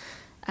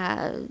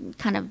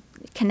kind of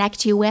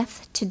connect you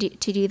with to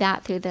do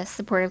that through the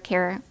supportive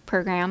care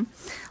program.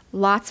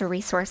 Lots of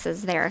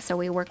resources there, so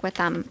we work with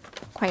them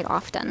quite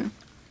often.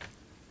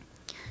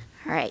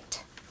 All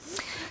right.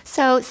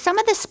 So some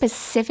of the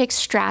specific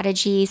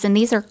strategies, and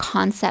these are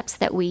concepts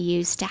that we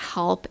use to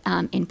help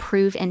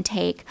improve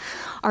intake,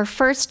 are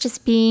first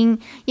just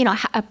being,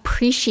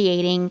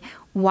 appreciating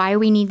why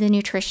we need the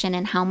nutrition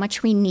and how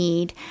much we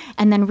need,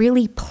 and then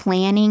really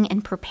planning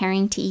and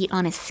preparing to eat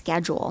on a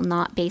schedule,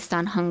 not based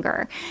on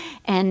hunger.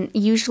 And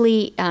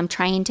usually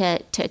trying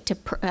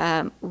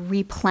to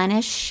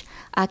replenish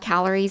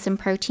calories and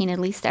protein at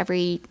least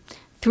every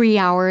 3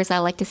 hours. I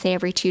like to say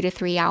every 2 to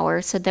 3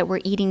 hours, so that we're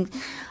eating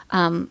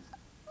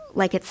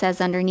like it says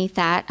underneath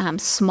that,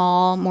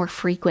 small, more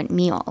frequent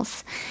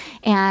meals.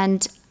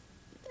 And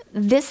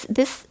this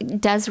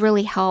does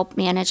really help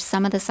manage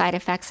some of the side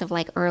effects of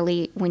like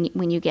early,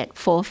 when you get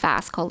full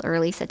fast, called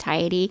early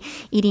satiety.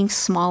 Eating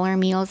smaller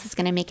meals is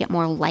going to make it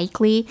more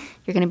likely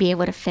you're going to be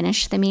able to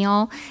finish the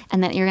meal,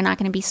 and that you're not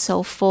going to be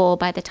so full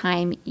by the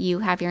time you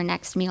have your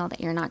next meal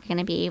that you're not going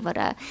to be able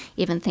to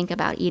even think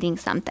about eating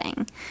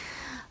something.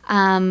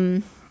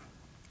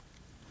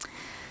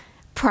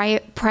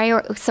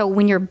 So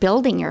when you're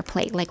building your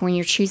plate, like when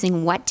you're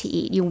choosing what to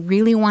eat, you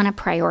really want to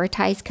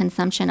prioritize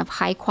consumption of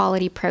high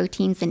quality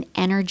proteins and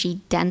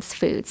energy dense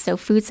foods. So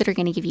foods that are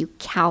going to give you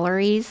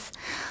calories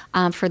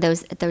for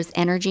those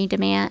energy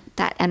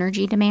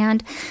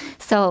demand.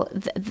 So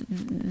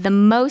the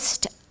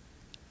most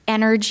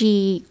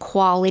energy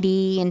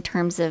quality in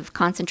terms of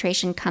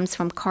concentration comes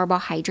from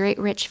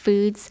carbohydrate-rich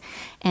foods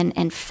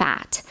and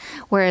fat,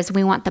 whereas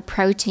we want the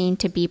protein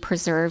to be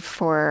preserved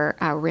for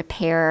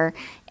repair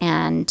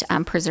and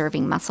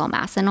preserving muscle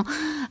mass. And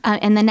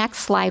in the next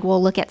slide,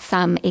 we'll look at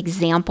some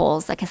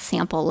examples, like a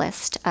sample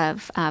list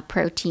of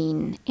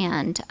protein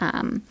and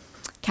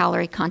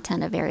calorie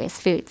content of various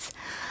foods.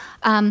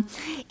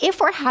 If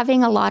we're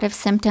having a lot of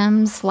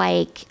symptoms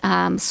like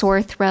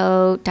sore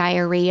throat,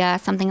 diarrhea,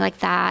 something like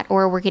that,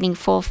 or we're getting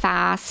full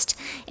fast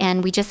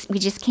and we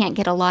just can't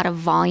get a lot of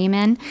volume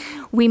in,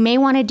 we may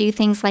want to do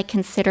things like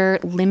consider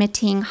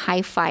limiting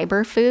high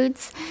fiber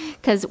foods,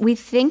 because you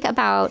think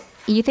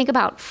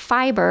about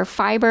fiber.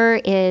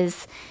 Fiber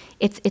is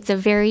it's a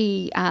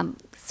very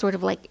sort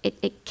of like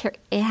it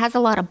has a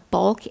lot of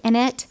bulk in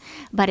it,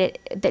 but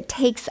that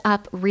takes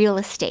up real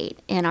estate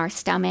in our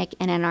stomach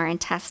and in our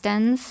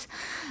intestines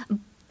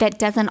that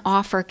doesn't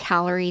offer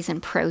calories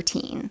and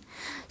protein.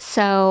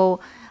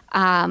 So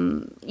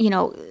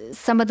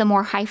some of the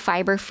more high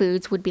fiber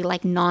foods would be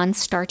like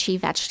non-starchy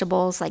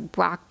vegetables like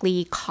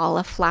broccoli,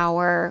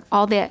 cauliflower,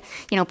 all the,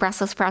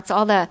 Brussels sprouts,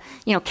 all the,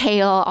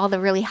 kale, all the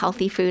really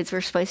healthy foods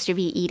we're supposed to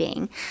be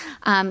eating.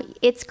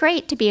 It's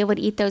great to be able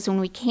to eat those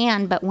when we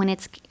can, but when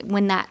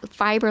that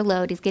fiber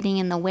load is getting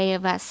in the way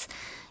of us,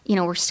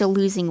 we're still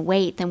losing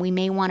weight, then we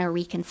may want to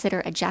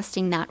reconsider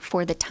adjusting that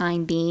for the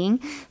time being.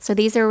 So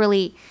these are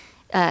really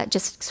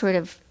just sort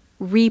of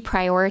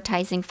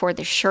reprioritizing for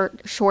the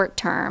short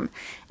term,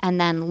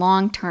 and then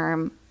long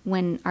term,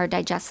 when our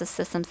digestive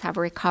systems have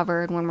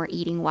recovered, when we're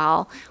eating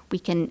well, we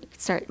can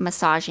start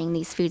massaging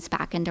these foods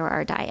back into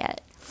our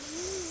diet.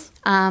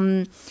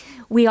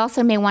 We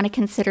also may want to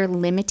consider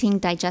limiting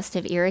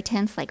digestive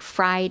irritants like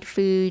fried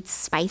foods,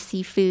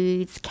 spicy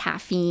foods,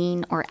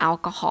 caffeine, or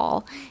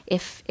alcohol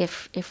if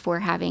we're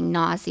having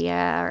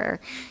nausea or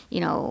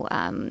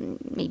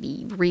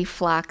maybe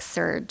reflux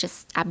or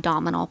just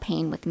abdominal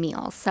pain with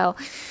meals. So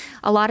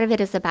a lot of it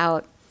is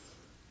about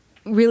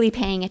really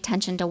paying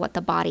attention to what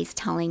the body's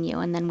telling you,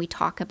 and then we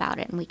talk about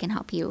it and we can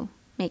help you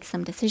make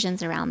some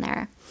decisions around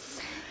there.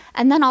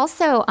 And then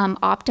also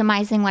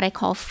optimizing what I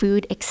call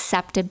food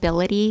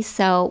acceptability.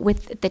 So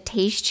with the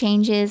taste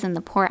changes and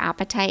the poor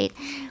appetite,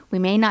 we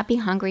may not be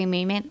hungry,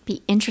 we may not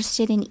be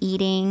interested in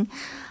eating.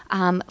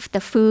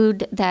 The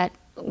food that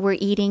we're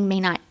eating may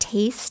not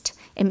taste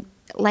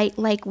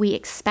like we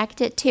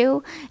expect it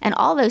to. And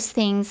all those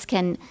things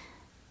can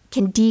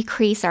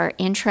decrease our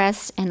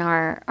interest and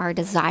our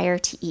desire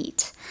to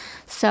eat.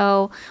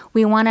 So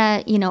we want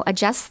to,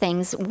 adjust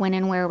things when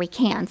and where we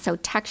can. So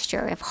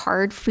texture, if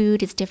hard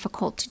food is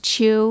difficult to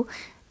chew,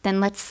 then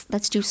let's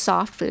do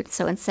soft food.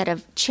 So instead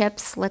of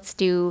chips, let's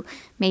do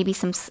maybe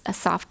a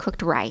soft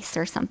cooked rice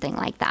or something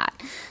like that.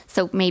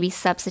 So maybe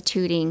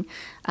substituting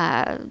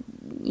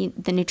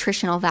the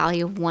nutritional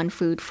value of one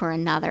food for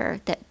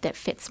another that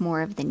fits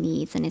more of the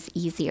needs and is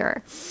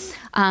easier.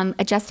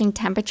 Adjusting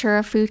temperature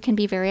of food can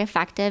be very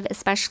effective,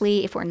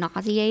 especially if we're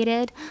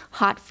nauseated.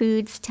 Hot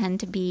foods tend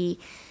to be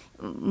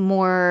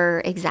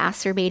more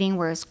exacerbating,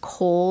 whereas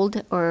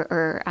cold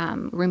or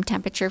room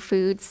temperature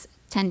foods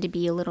tend to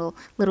be a little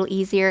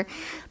easier.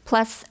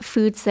 Plus,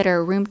 foods that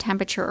are room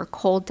temperature or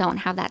cold don't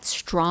have that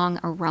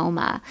strong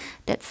aroma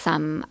that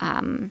some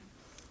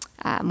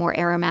more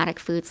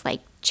aromatic foods like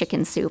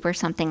chicken soup or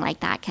something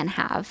like that can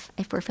have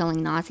if we're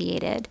feeling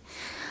nauseated.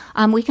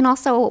 We can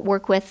also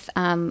work with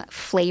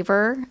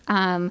flavor.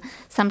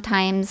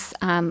 Sometimes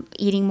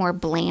eating more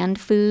bland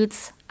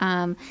foods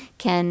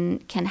can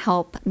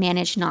help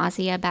manage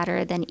nausea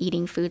better than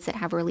eating foods that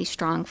have really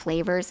strong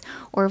flavors,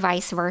 or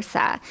vice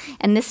versa.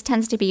 And this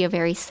tends to be a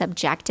very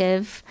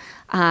subjective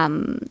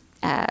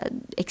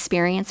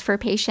experience for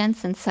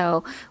patients, and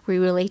so we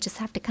really just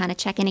have to kind of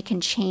check, and it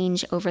can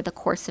change over the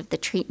course of the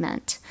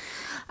treatment.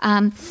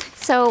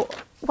 So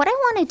what I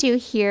want to do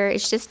here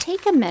is just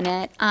take a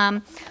minute.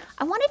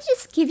 I want to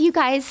just give you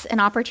guys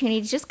an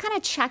opportunity to just kind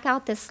of check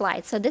out this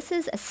slide. So this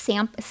is a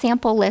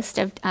sample list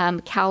of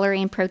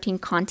calorie and protein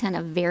content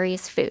of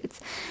various foods.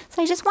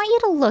 So I just want you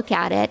to look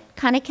at it,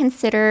 kind of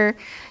consider,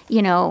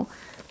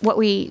 what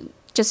we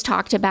just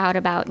talked about,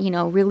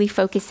 really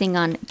focusing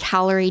on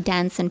calorie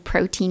dense and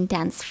protein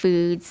dense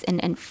foods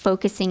and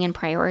focusing and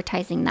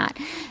prioritizing that.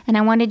 And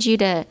I wanted you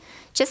to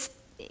just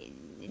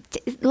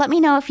let me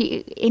know if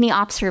any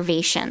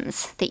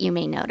observations that you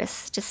may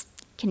notice. Just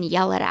can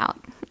yell it out.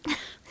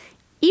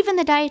 Even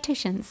the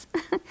dietitians.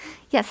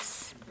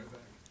 Yes.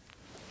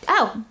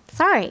 Oh,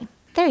 sorry.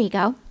 There you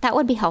go. That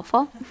would be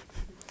helpful.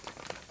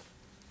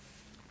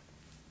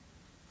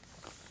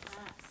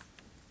 Fats.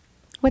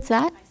 What's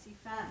that? I see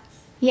fats.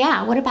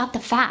 Yeah, what about the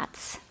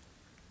fats?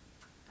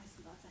 I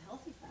see lots of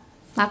healthy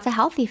fats. Lots of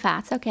healthy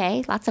fats,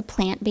 okay. Lots of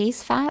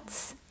plant-based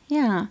fats.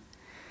 Yeah.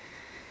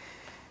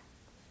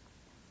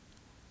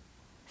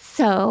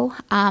 So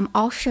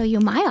I'll show you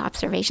my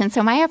observations.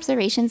 So my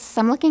observations,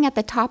 so I'm looking at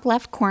the top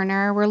left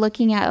corner. We're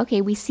looking at, okay,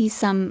 we see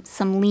some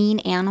lean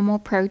animal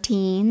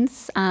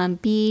proteins,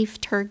 beef,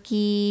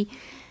 turkey,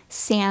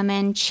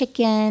 salmon,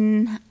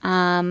 chicken.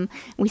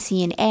 We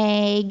see an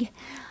egg.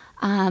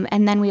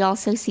 And then we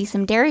also see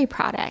some dairy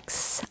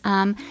products.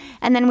 And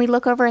then we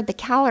look over at the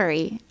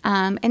calorie.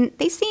 And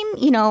they seem,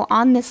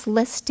 on this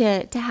list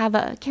to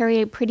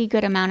carry a pretty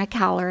good amount of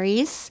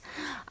calories.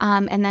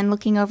 And then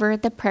looking over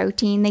at the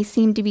protein, they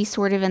seem to be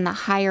sort of in the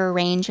higher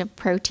range of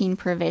protein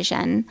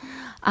provision.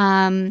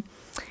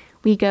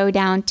 We go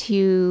down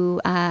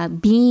to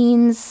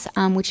beans,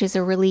 which is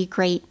a really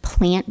great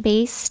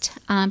plant-based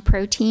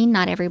protein.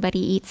 Not everybody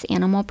eats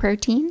animal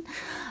protein.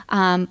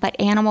 But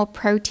animal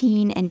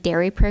protein and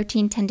dairy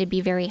protein tend to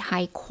be very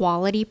high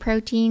quality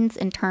proteins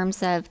in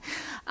terms of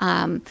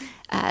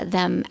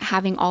them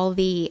having all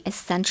the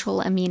essential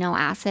amino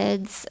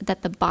acids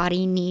that the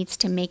body needs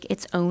to make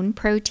its own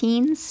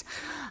proteins.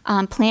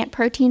 Plant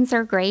proteins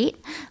are great,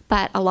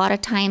 but a lot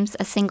of times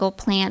a single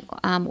plant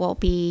will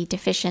be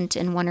deficient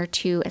in one or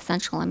two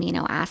essential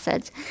amino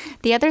acids.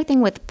 The other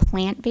thing with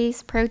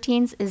plant-based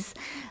proteins is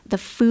the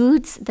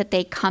foods that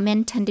they come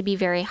in tend to be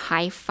very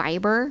high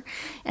fiber.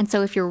 And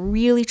so if you're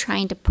really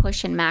trying to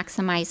push and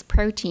maximize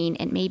protein,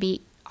 it may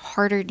be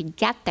harder to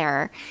get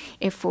there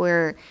if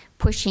we're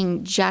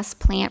pushing just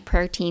plant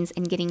proteins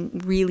and getting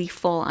really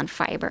full on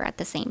fiber at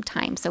the same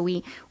time. So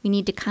we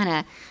need to kind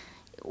of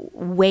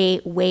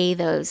weigh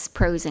those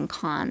pros and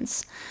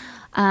cons.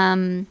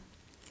 And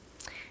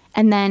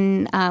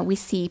then we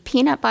see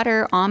peanut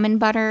butter, almond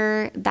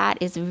butter. That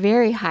is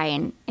very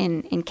high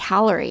in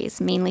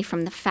calories, mainly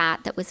from the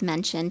fat that was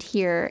mentioned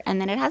here. And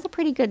then it has a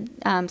pretty good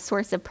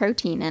source of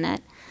protein in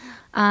it.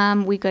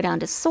 We go down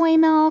to soy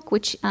milk,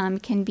 which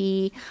can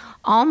be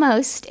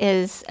almost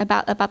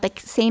about the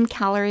same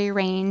calorie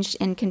range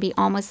and can be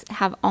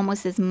have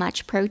almost as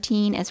much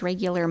protein as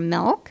regular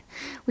milk,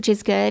 which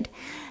is good.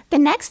 The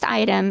next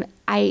item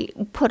I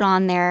put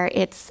on there,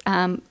 it's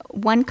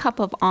 1 cup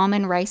of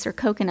almond, rice, or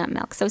coconut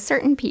milk. So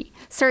certain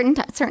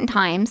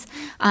times,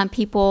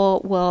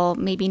 people will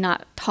maybe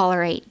not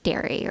tolerate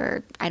dairy,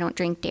 or I don't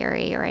drink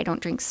dairy, or I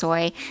don't drink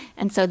soy,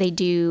 and so they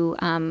do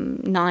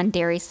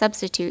non-dairy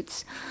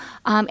substitutes.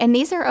 And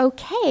these are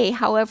okay.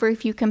 However,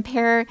 if you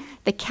compare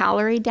the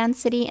calorie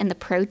density and the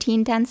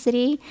protein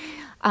density,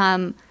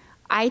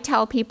 I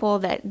tell people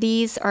that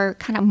these are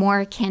kind of more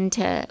akin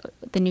to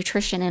the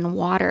nutrition in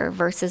water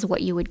versus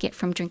what you would get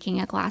from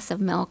drinking a glass of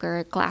milk or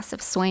a glass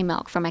of soy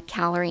milk from a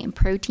calorie and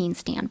protein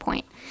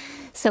standpoint.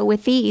 So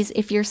with these,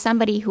 if you're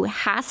somebody who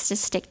has to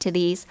stick to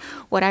these,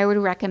 what I would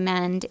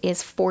recommend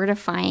is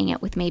fortifying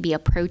it with maybe a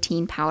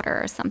protein powder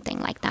or something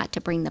like that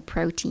to bring the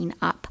protein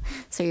up.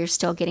 So you're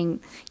still getting,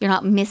 you're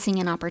not missing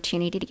an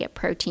opportunity to get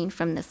protein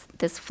from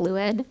this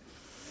fluid.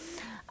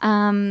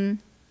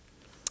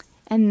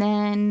 And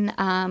then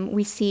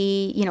we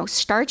see,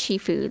 starchy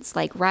foods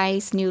like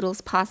rice,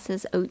 noodles,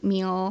 pastas,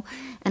 oatmeal,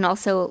 and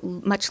also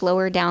much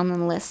lower down the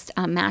list,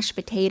 mashed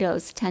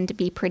potatoes tend to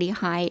be pretty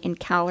high in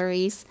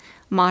calories,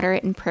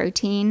 moderate in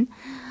protein.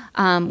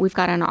 We've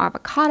got an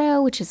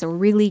avocado, which is a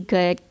really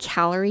good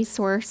calorie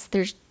source.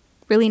 There's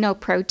really no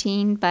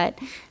protein, but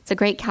it's a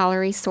great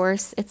calorie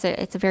source. It's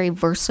a very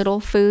versatile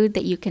food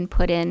that you can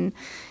put in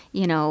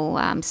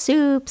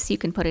soups, you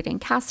can put it in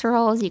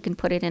casseroles, you can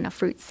put it in a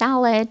fruit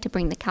salad to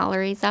bring the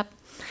calories up.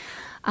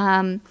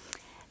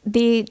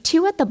 The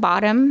two at the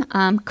bottom,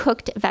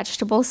 cooked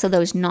vegetables, so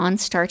those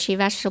non-starchy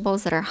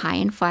vegetables that are high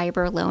in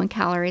fiber, low in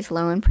calories,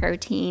 low in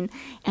protein,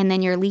 and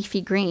then your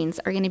leafy greens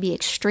are going to be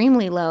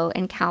extremely low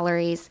in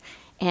calories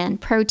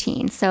and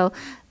protein. So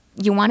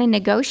you want to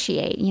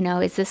negotiate,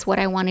 is this what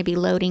I want to be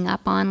loading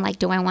up on? Like,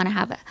 do I want to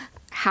have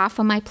half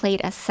of my plate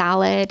a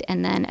salad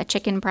and then a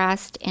chicken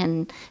breast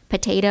and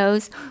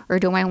potatoes, or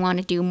do I want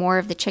to do more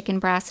of the chicken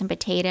breast and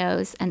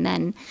potatoes and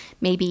then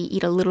maybe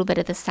eat a little bit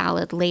of the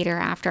salad later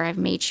after I've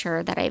made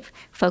sure that I've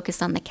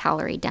focused on the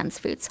calorie dense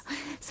foods?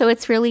 So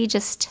it's really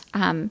just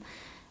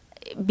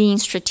being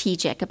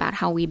strategic about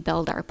how we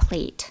build our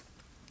plate.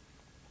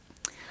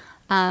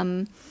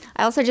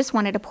 I also just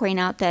wanted to point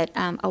out that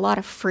a lot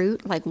of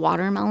fruit, like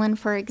watermelon,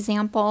 for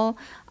example,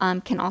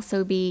 can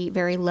also be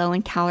very low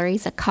in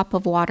calories. A cup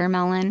of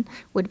watermelon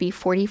would be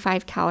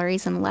 45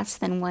 calories and less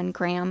than 1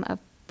 gram of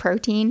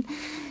protein.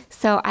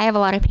 So I have a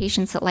lot of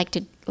patients that like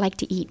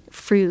to eat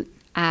fruit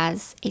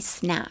as a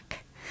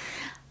snack.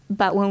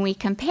 But when we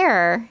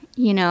compare,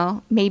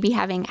 maybe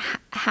having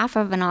half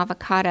of an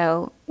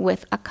avocado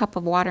with a cup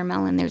of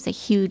watermelon, there's a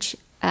huge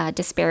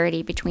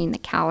disparity between the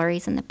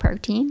calories and the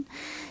protein.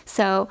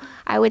 So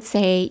I would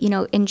say,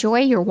 enjoy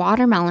your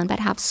watermelon, but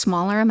have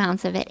smaller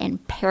amounts of it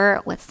and pair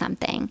it with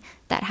something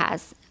that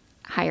has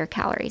higher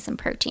calories and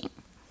protein.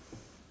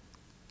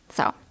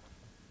 So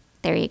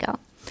there you go.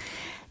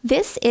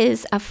 This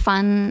is a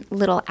fun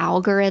little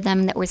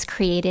algorithm that was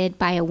created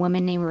by a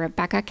woman named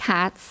Rebecca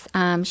Katz.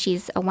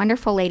 She's a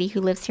wonderful lady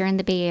who lives here in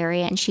the Bay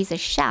Area, and she's a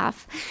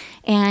chef.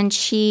 And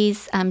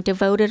she's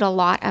devoted a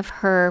lot of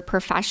her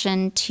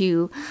profession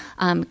to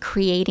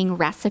creating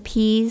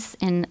recipes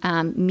and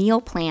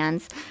meal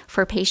plans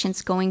for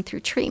patients going through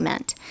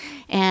treatment.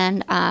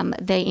 And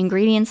the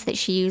ingredients that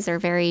she uses are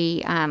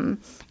very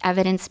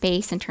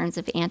evidence-based in terms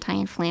of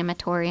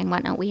anti-inflammatory and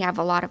whatnot. We have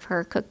a lot of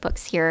her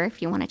cookbooks here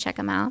if you want to check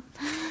them out.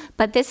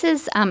 But this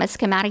is a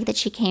schematic that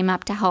she came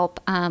up to help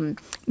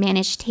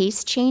manage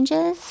taste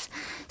changes.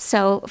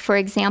 So, for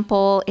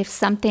example, if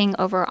something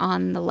over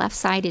on the left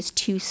side is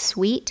too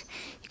sweet,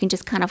 you can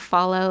just kind of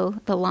follow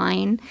the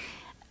line.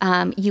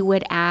 You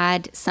would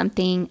add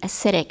something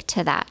acidic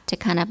to that to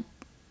kind of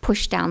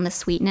push down the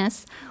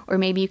sweetness, or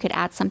maybe you could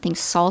add something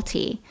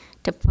salty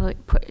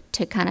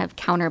to kind of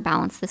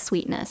counterbalance the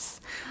sweetness.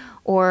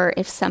 Or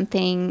if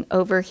something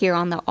over here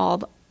on the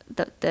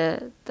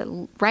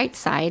right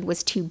side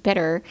was too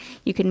bitter,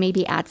 you could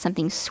maybe add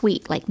something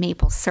sweet like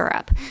maple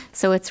syrup.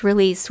 So it's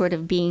really sort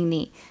of being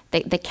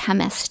the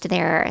chemist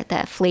there,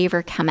 the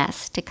flavor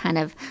chemist, to kind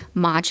of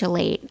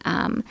modulate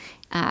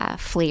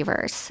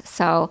flavors.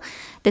 So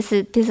this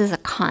is a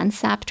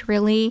concept,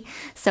 really.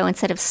 So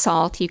instead of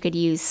salt, you could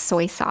use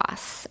soy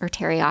sauce or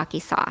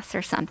teriyaki sauce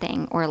or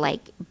something, or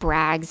like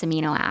Bragg's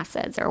amino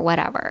acids or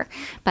whatever.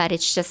 But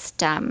it's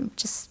just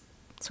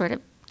sort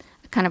of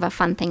kind of a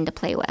fun thing to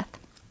play with.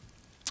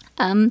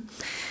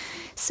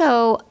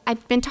 So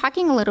I've been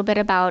talking a little bit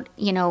about,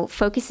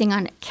 focusing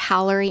on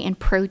calorie and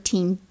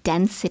protein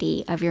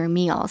density of your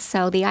meals.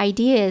 So the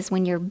idea is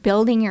when you're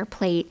building your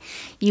plate,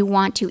 you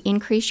want to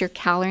increase your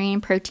calorie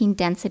and protein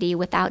density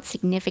without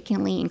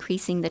significantly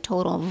increasing the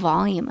total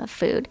volume of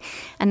food.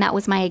 And that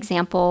was my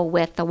example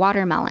with the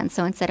watermelon.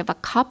 So instead of a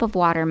cup of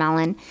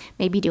watermelon,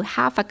 maybe do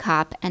half a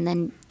cup and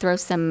then throw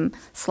some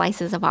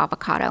slices of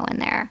avocado in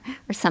there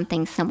or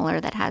something similar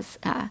that has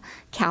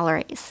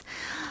calories.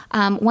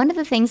 One of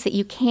the things that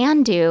you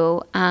can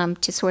do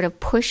to sort of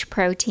push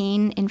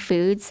protein in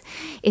foods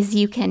is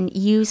you can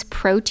use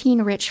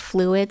protein-rich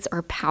fluids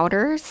or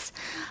powders.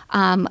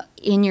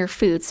 in your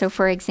food. So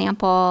for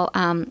example,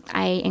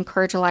 I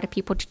encourage a lot of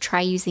people to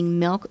try using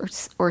milk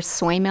or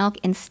soy milk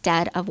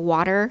instead of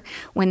water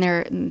when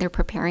they're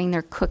preparing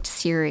their cooked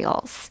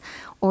cereals,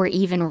 or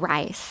even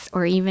rice,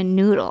 or even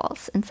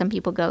noodles. And some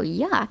people go,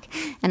 yuck.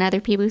 And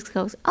other people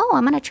go, oh,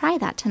 I'm going to try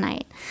that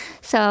tonight.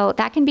 So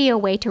that can be a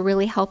way to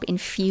really help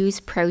infuse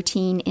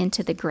protein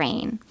into the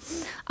grain,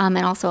 and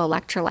also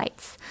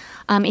electrolytes.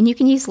 And you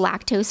can use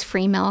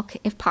lactose-free milk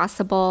if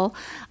possible.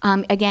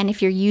 Again,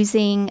 if you're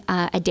using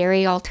a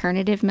dairy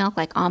alternative milk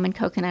like almond,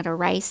 coconut, or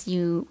rice,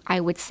 I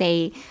would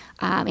say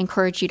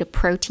encourage you to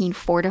protein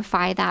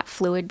fortify that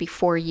fluid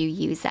before you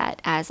use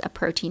it as a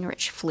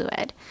protein-rich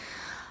fluid.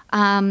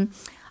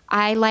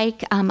 I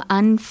like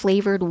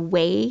unflavored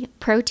whey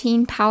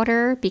protein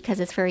powder because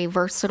it's very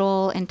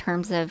versatile in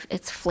terms of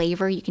its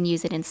flavor. You can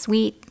use it in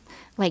sweet,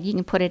 like you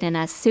can put it in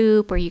a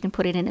soup, or you can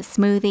put it in a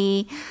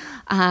smoothie.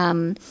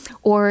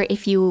 Or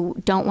if you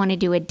don't want to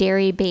do a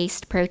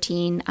dairy-based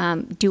protein,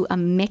 do a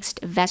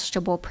mixed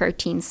vegetable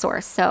protein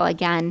source. So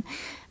again,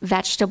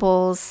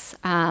 vegetables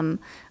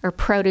or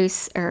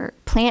produce or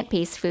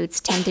plant-based foods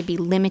tend to be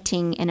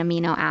limiting in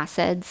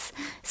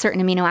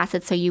certain amino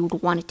acids, so you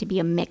would want it to be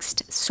a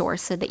mixed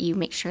source so that you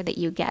make sure that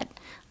you get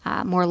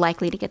more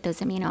likely to get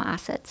those amino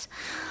acids.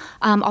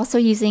 Also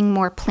using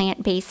more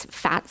plant-based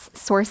fat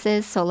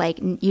sources, so like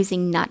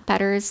using nut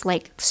butters,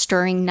 like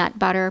stirring nut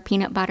butter,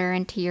 peanut butter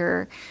into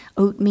your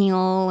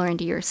oatmeal or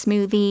into your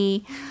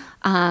smoothie.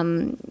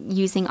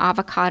 Using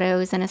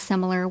avocados in a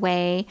similar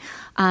way,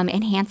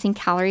 enhancing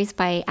calories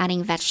by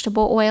adding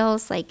vegetable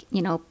oils, like,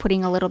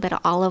 putting a little bit of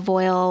olive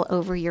oil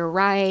over your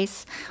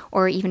rice,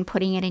 or even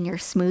putting it in your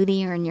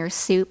smoothie or in your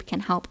soup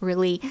can help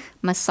really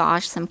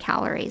massage some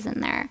calories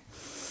in there.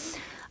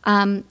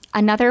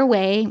 Another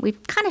way,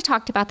 we've kind of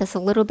talked about this a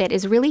little bit,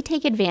 is really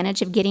take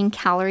advantage of getting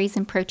calories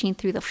and protein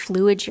through the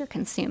fluids you're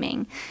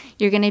consuming.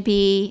 You're going to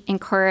be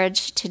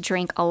encouraged to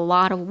drink a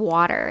lot of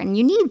water, and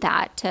you need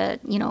that to,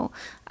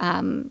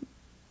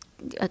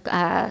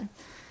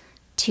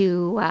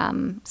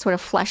 sort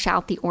of flush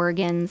out the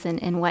organs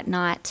and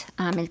whatnot,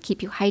 and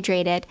keep you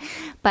hydrated.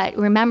 But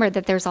remember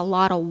that there's a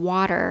lot of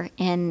water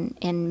in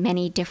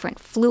many different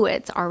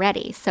fluids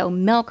already. So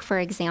milk, for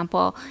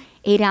example,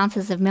 8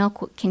 ounces of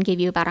milk can give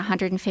you about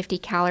 150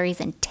 calories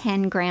and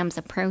 10 grams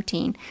of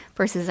protein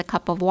versus a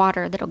cup of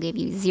water that'll give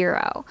you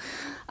 0.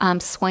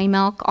 Soy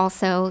milk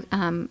also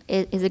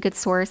is a good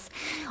source.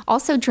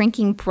 Also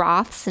drinking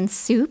broths and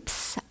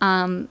soups,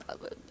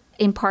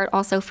 in part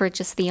also for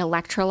just the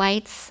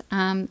electrolytes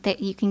that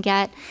you can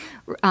get.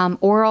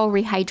 Oral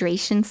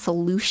rehydration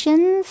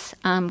solutions,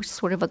 which is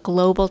sort of a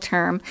global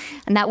term,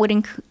 and that would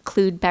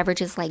include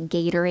beverages like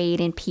Gatorade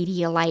and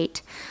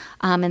Pedialyte.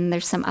 And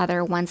there's some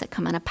other ones that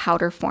come in a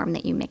powder form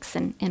that you mix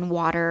in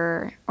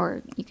water,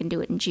 or you can do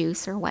it in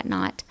juice or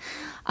whatnot.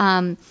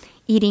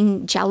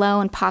 Eating Jell-O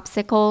and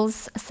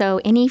popsicles.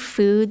 So any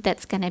food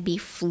that's going to be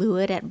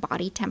fluid at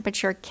body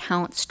temperature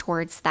counts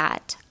towards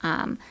that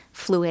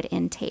fluid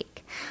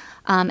intake.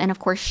 And of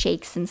course,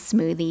 shakes and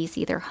smoothies,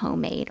 either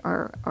homemade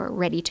or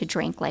ready to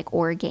drink, like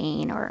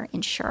Orgain or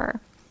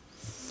Ensure.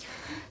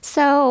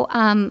 So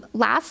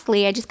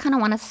lastly, I just kind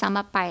of want to sum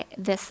up by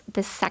this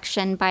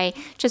section by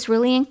just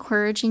really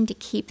encouraging to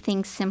keep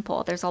things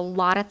simple. There's a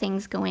lot of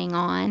things going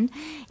on.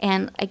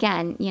 And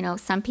again,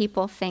 some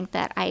people think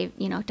that to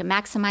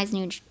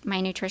maximize my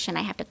nutrition,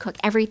 I have to cook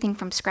everything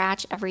from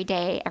scratch every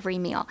day, every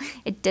meal.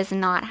 It does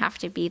not have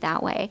to be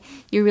that way.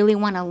 You really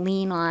want to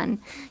lean on,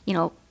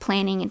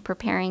 planning and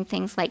preparing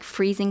things like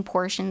freezing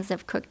portions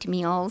of cooked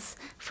meals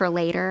for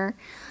later.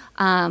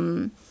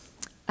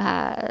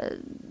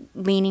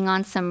 Leaning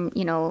on some,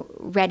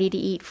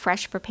 ready-to-eat,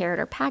 fresh prepared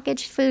or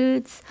packaged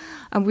foods,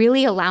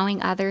 really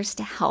allowing others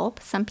to help.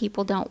 Some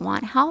people don't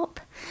want help,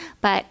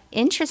 but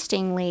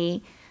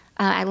interestingly,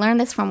 I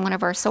learned this from one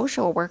of our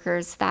social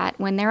workers, that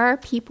when there are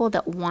people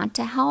that want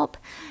to help,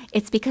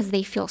 it's because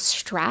they feel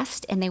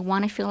stressed and they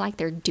want to feel like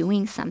they're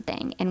doing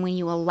something. And when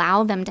you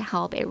allow them to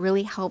help, it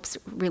really helps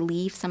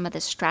relieve some of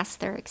the stress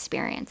they're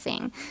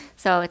experiencing.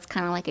 So it's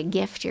kind of like a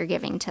gift you're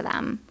giving to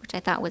them, which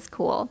I thought was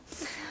cool.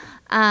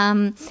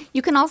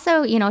 You can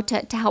also,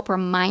 to help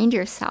remind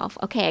yourself,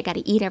 okay, I got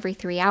to eat every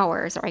 3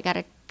 hours, or I got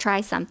to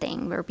try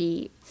something, or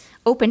be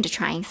open to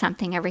trying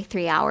something every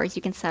 3 hours.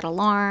 You can set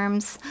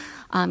alarms.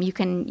 You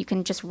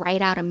can just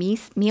write out a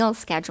meal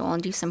schedule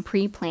and do some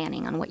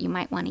pre-planning on what you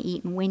might want to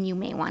eat and when you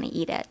may want to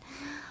eat it.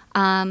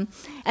 And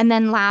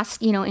then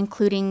last,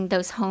 including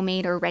those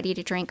homemade or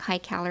ready-to-drink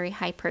high-calorie,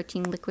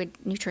 high-protein liquid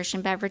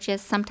nutrition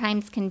beverages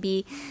sometimes can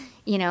be,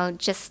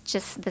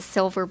 just the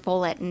silver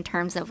bullet in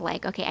terms of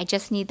like, okay, I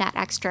just need that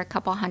extra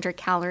couple hundred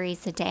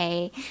calories a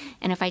day.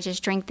 And if I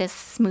just drink this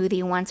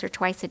smoothie once or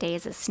twice a day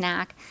as a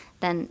snack,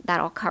 then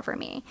that'll cover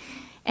me.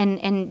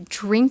 And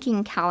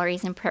drinking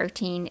calories and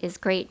protein is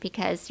great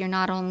because you're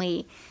not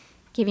only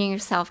giving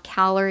yourself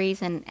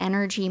calories and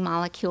energy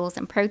molecules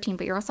and protein,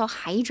 but you're also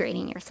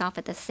hydrating yourself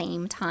at the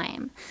same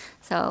time.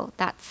 So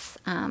that's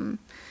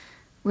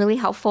really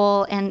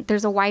helpful. And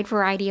there's a wide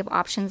variety of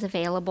options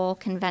available,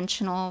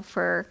 conventional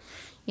for,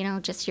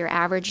 just your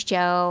average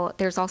Joe.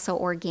 There's also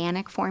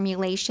organic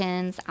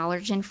formulations,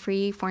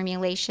 allergen-free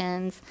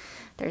formulations.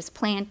 There's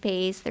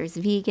plant-based, there's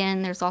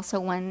vegan. There's also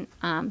one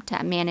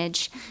to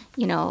manage,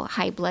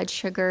 high blood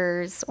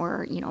sugars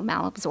or,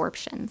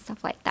 malabsorption,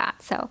 stuff like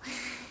that. So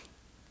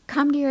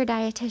come to your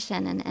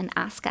dietitian and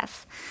ask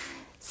us.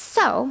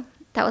 So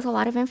that was a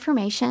lot of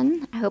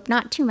information. I hope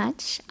not too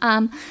much.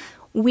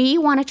 We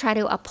want to try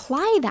to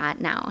apply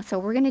that now. So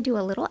we're going to do a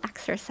little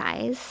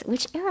exercise,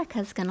 which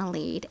Erika's going to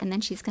lead, and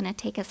then she's going to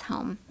take us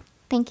home.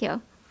 Thank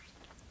you.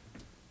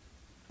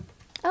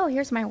 Oh,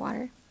 here's my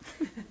water.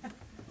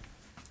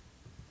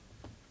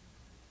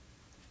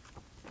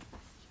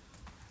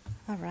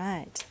 All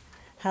right.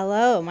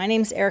 Hello, my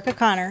name's Erika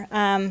Connor.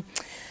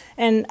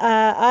 And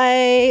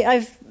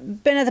I've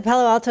been at the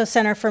Palo Alto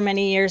Center for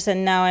many years,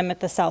 and now I'm at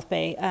the South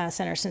Bay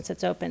Center since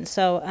it's open.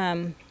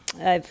 So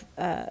I've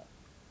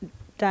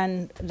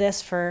done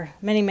this for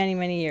many, many,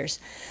 many years.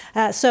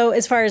 So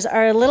as far as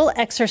our little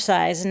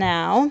exercise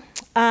now,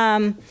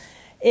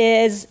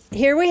 is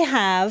here we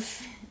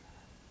have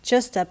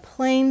just a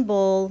plain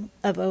bowl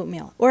of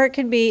oatmeal, or it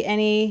could be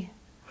any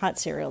hot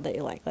cereal that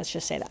you like. Let's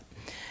just say that.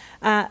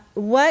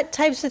 What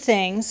types of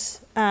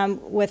things,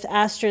 with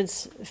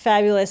Astrid's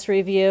fabulous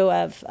review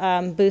of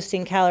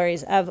boosting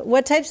calories,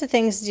 what types of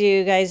things do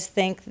you guys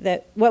think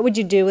what would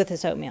you do with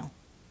this oatmeal?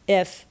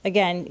 If,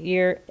 again,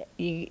 you're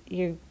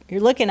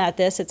looking at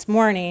this, it's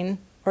morning,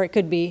 or it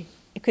could be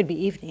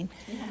evening.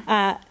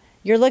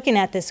 You're looking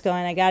at this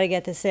going, I got to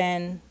get this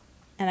in,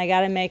 and I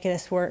got to make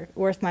this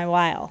worth my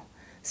while.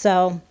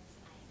 So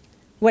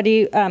what do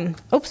you,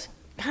 oops,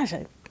 gosh,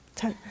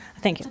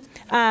 thank you.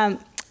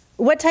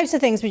 What types of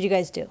things would you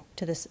guys do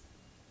to this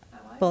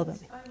bowl of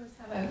oatmeal? I always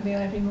have oatmeal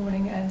every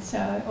morning, and so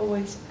I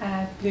always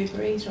add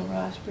blueberries or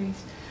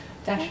raspberries,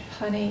 dash of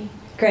honey,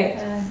 Great.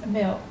 And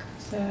milk.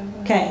 So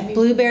Okay,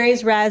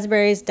 blueberries,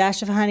 raspberries,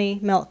 dash of honey,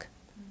 milk.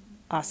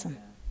 Awesome.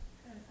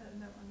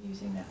 I'm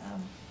using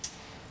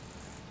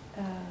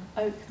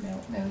oat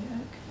milk, no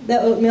oat.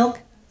 The oat milk?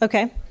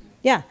 Okay,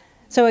 yeah.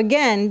 So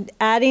again,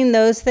 adding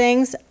those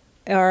things,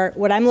 or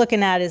what I'm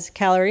looking at is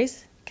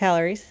calories,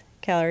 calories,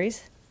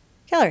 calories,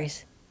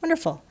 calories.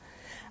 Wonderful.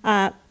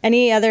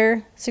 Any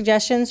other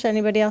suggestions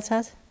anybody else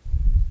has?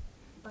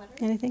 Butter.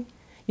 Anything?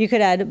 You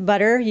could add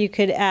butter. You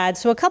could add,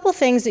 so a couple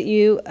things that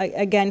you,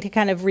 again, to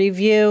kind of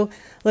review,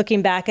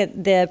 looking back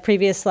at the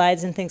previous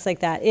slides and things like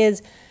that,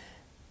 is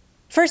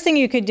first thing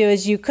you could do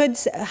is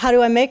how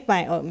do I make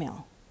my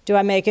oatmeal? Do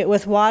I make it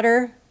with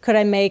water? Could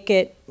I make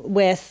it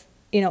with,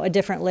 a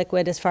different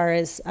liquid as far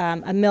as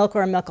a milk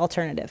or a milk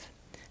alternative?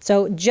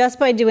 So just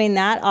by doing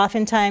that,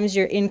 oftentimes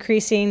you're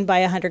increasing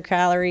by 100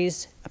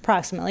 calories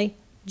approximately,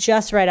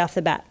 just right off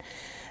the bat.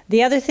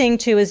 The other thing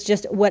too is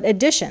just what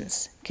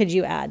additions could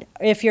you add?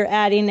 If you're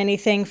adding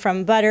anything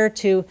from butter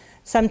to,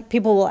 some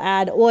people will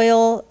add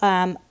oil,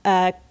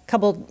 a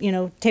couple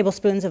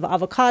tablespoons of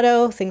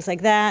avocado, things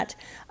like that.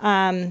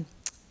 A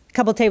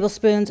couple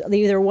tablespoons,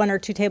 either 1 or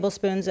 2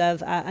 tablespoons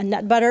of a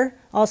nut butter,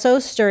 also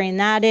stirring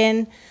that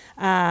in.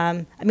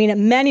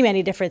 Many,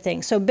 many different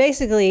things. So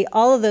basically,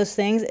 all of those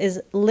things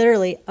is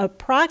literally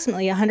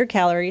approximately 100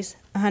 calories,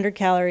 100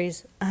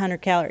 calories,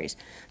 100 calories.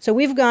 So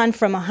we've gone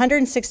from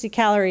 160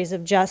 calories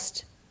of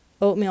just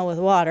oatmeal with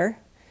water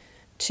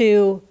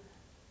to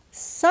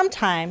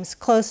sometimes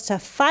close to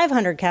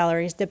 500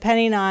 calories,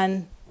 depending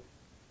on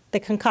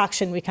the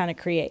concoction we kind of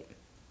create.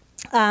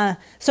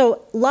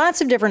 So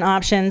lots of different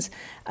options,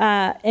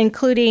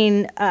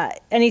 including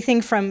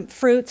anything from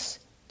fruits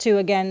to,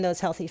 again, those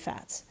healthy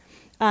fats.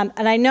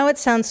 And I know it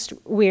sounds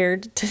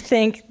weird to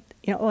think,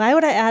 why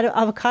would I add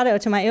avocado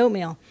to my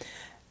oatmeal?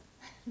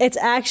 It's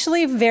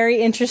actually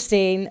very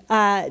interesting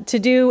to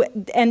do,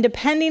 and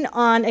depending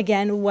on,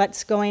 again,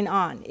 what's going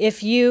on.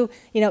 If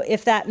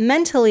if that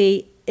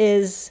mentally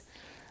is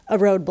a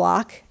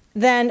roadblock,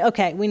 then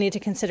okay, we need to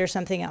consider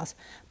something else.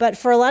 But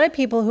for a lot of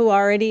people who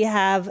already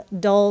have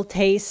dull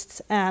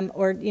tastes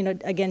or,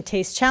 again,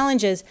 taste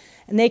challenges,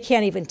 and they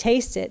can't even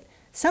taste it,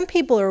 some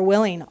people are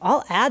willing,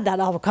 I'll add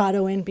that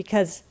avocado in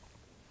because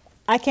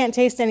I can't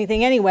taste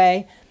anything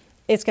anyway.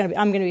 I'm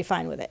going to be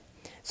fine with it.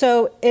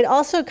 So it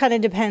also kind of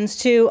depends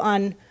too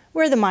on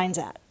where the mind's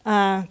at.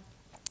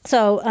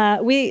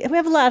 We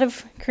have a lot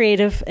of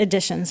creative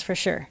additions for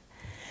sure.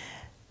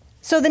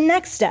 So the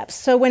next steps.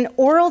 So when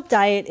oral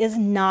diet is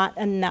not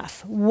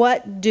enough,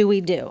 what do we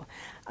do?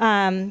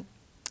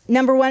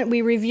 Number one,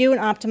 we review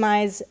and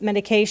optimize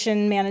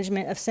medication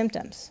management of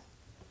symptoms.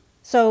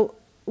 So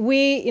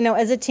we,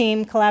 as a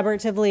team,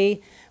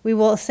 collaboratively, we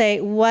will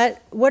say,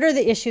 what are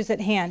the issues at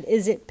hand?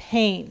 Is it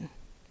pain?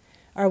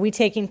 Are we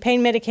taking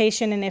pain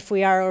medication? And if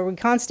we are we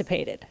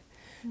constipated?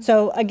 Mm-hmm.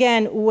 So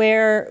again,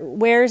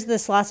 where's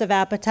this loss of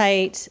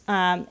appetite,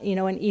 and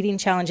eating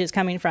challenges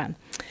coming from?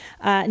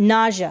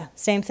 Nausea,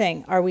 same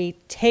thing. Are we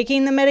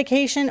taking the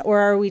medication or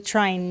are we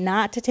trying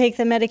not to take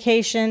the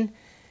medication?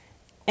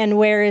 And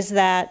where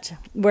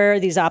are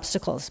these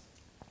obstacles?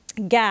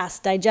 Gas,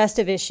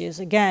 digestive issues.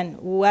 Again,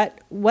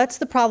 what's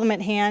the problem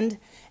at hand?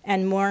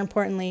 And more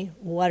importantly,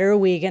 what are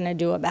we going to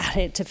do about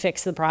it to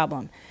fix the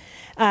problem?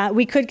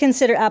 We could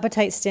consider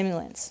appetite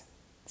stimulants.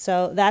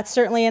 So that's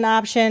certainly an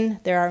option.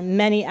 There are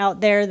many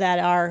out there that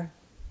are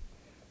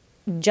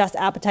just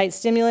appetite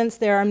stimulants.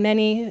 There are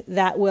many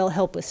that will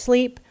help with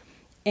sleep,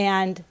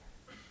 and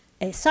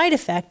a side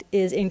effect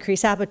is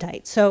increased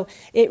appetite. So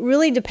it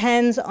really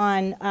depends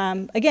on,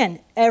 again,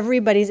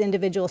 everybody's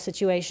individual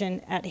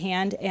situation at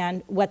hand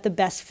and what the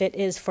best fit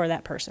is for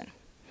that person.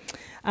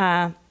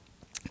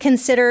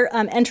 Consider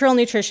enteral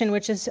nutrition,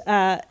 which is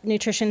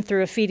nutrition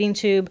through a feeding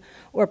tube,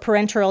 or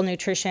parenteral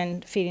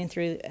nutrition, feeding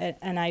through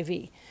an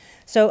IV.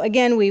 So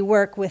again, we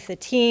work with the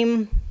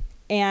team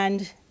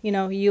and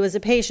you as a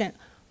patient.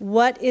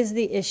 What is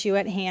the issue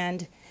at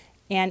hand?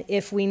 And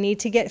if we need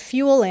to get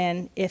fuel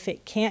in, if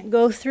it can't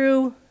go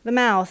through the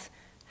mouth,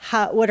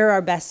 what are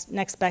our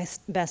next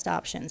best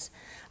options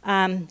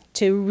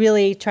to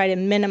really try to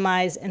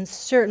minimize and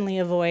certainly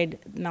avoid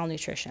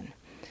malnutrition?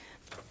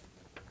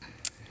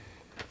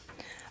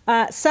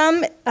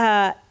 Some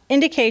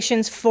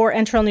indications for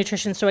enteral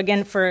nutrition, so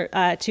again for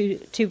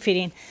tube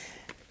feeding.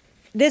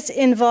 This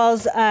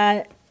involves,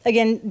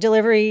 again,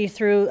 delivery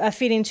through a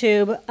feeding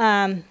tube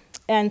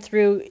and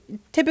through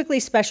typically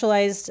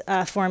specialized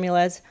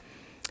formulas.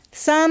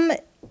 Some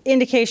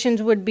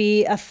indications would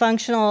be a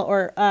functional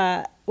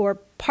or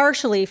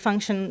partially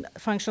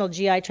functional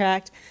GI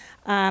tract,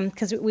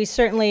 because we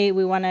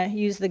want to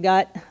use the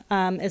gut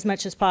as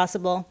much as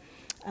possible.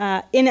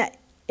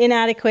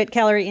 Inadequate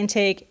calorie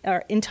intake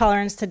or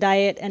intolerance to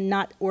diet and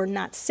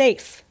not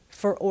safe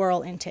for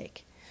oral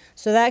intake.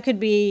 So that could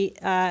be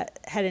head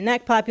and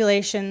neck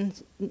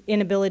populations,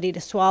 inability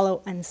to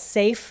swallow,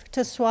 unsafe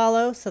to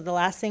swallow. So the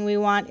last thing we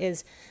want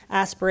is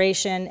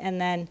aspiration and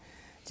then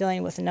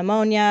dealing with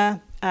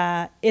pneumonia.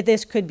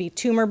 This could be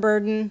tumor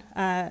burden,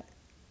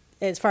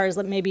 as far as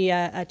maybe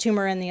a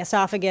tumor in the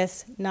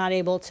esophagus, not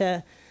able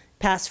to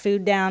pass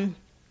food down.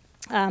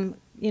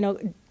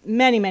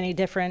 Many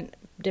different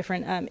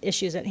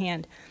issues at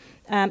hand.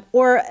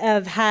 Or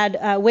have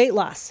had weight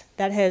loss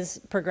that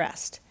has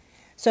progressed.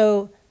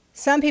 So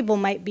some people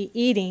might be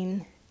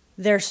eating,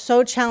 they're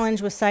so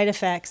challenged with side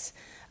effects,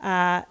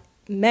 all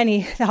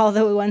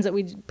the ones that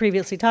we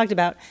previously talked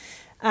about,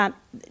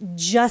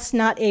 just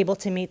not able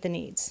to meet the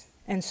needs.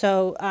 And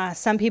so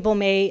some people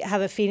may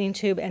have a feeding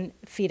tube and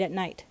feed at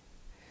night,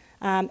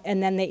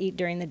 and then they eat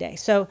during the day.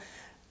 So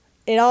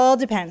it all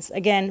depends.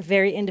 Again,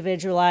 very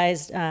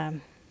individualized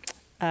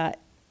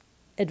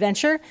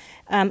adventure,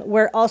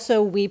 where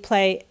also we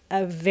play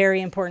a very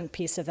important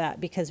piece of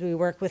that because we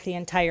work with the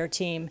entire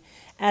team,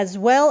 as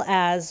well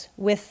as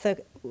with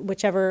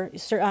whichever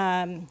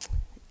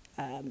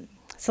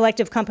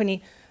selective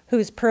company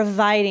who's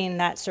providing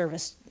that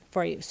service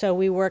for you. So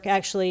we work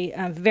actually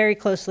very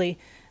closely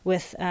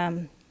with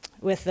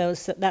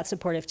that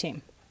supportive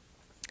team.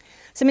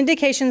 Some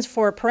indications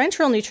for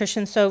parenteral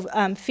nutrition, so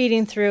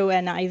feeding through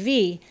an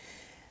IV.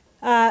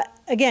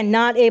 Again,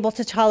 not able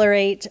to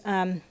tolerate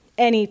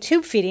any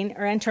tube feeding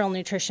or enteral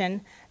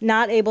nutrition,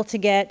 not able to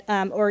get,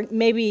 or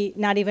maybe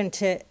not even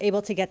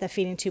able to get the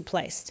feeding tube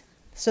placed.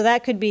 So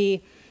that could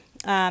be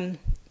kind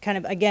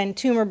of, again,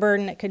 tumor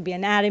burden. It could be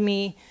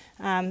anatomy.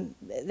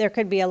 There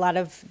could be a lot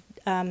of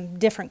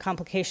different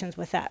complications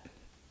with that.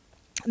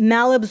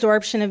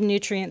 Malabsorption of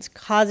nutrients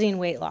causing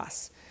weight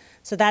loss.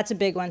 So that's a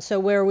big one. So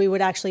where we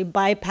would actually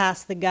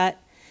bypass the gut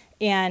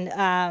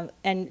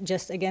and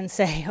just, again,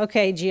 say,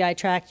 okay, GI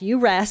tract, you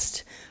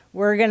rest.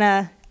 We're going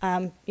to,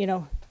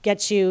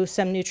 get you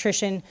some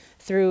nutrition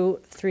through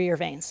your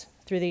veins,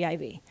 through the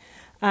IV.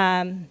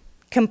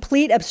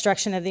 Complete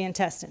obstruction of the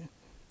intestine.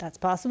 That's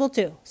possible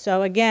too.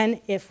 So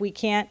again, if we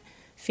can't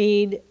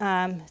feed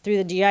through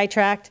the GI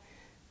tract,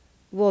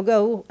 we'll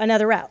go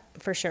another route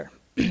for sure.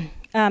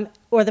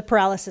 Or the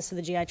paralysis of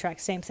the GI tract,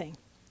 same thing.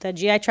 The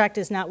GI tract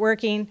is not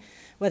working,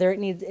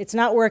 it's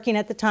not working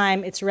at the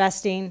time, it's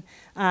resting,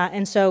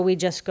 and so we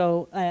just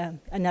go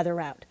another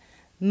route.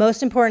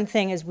 Most important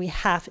thing is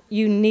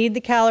you need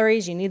the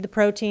calories, you need the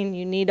protein,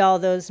 you need all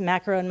those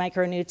macro and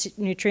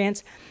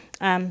micronutrients.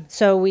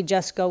 So we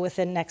just go with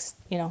the next,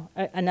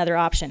 another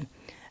option.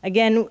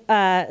 Again,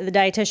 the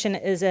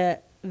dietitian is a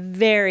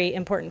very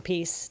important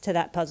piece to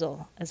that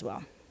puzzle as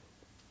well.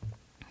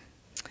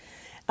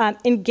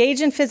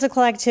 Engage in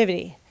physical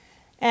activity.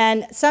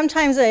 And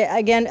sometimes,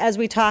 again, as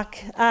we talk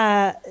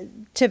to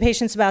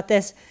patients about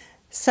this,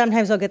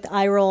 sometimes I'll get the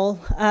eye roll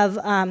of,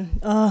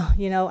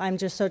 I'm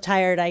just so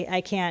tired,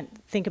 I can't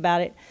think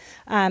about it.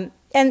 And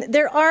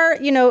there are,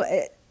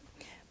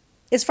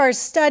 as far as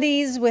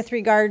studies with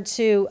regard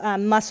to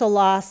muscle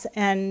loss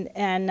and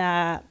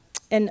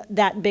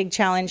that big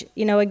challenge,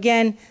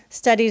 again,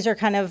 studies are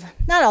kind of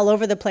not all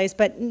over the place,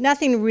 but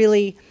nothing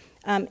really,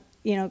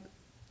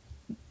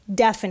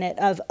 definite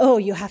of, oh,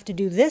 you have to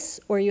do this,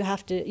 or you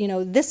have to,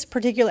 this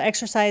particular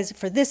exercise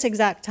for this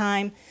exact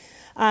time.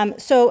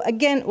 So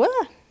again,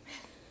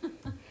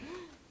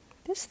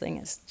 this thing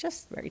is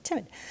just very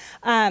timid.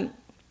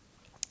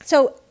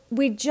 So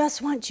we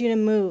just want you to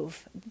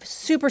move.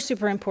 Super,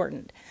 super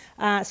important.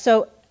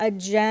 So a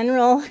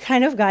general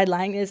kind of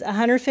guideline is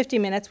 150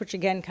 minutes, which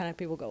again, kind of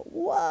people go,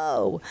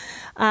 whoa.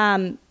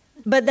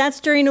 But that's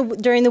during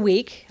the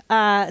week.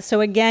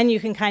 So again, you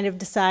can kind of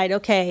decide,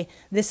 okay,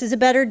 this is a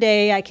better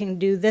day. I can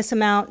do this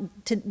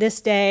amount to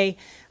this day.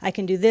 I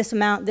can do this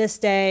amount this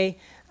day.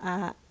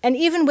 And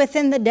even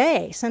within the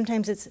day,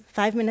 sometimes it's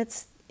 5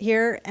 minutes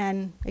here,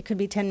 and it could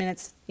be 10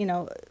 minutes, you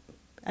know,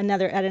 at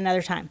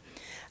another time.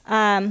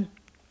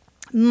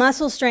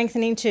 Muscle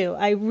strengthening too.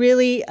 I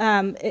really,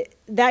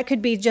 that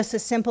could be just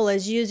as simple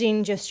as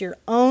using just your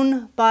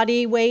own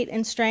body weight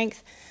and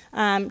strength,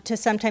 to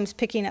sometimes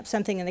picking up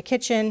something in the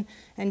kitchen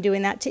and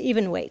doing that, to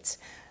even weights.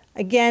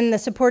 Again, the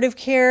supportive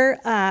care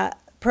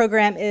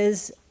program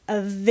is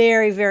a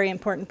very, very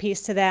important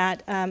piece to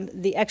that.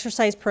 The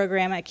exercise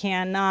program, I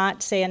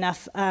cannot say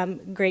enough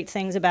great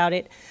things about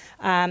it.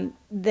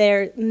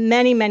 There are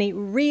many, many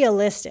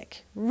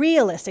realistic,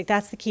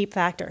 that's the key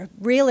factor,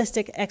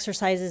 realistic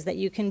exercises that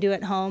you can do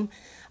at home.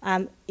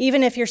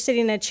 Even if you're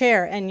sitting in a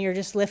chair and you're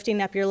just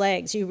lifting up your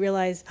legs, you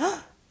realize,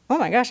 oh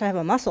my gosh, I have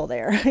a muscle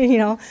there, you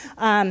know,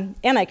 and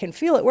I can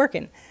feel it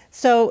working.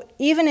 So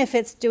even if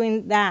it's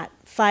doing that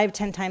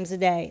 5-10 times a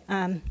day,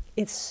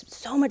 it's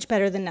so much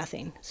better than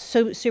nothing.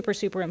 So super,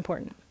 super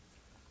important.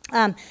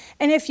 And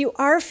if you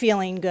are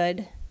feeling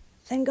good,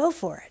 then go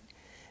for it.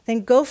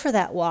 Then go for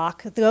that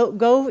walk.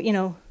 Go, you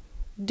know,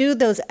 do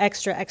those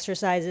extra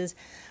exercises.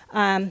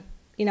 You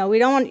know, we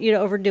don't want you to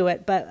overdo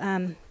it, but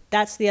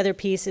that's the other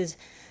piece is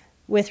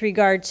with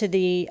regard to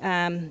the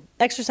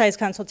exercise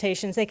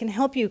consultations, they can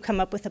help you come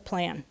up with a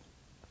plan,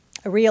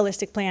 a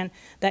realistic plan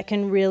that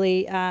can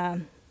really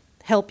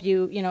help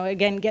you, you know,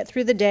 again, get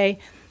through the day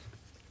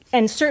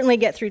and certainly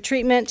get through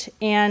treatment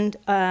and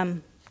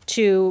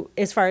to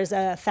as far as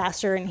a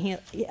faster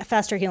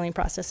healing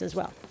process as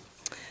well.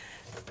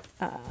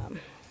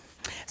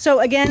 So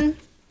again,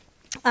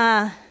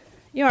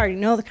 you already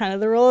know the kind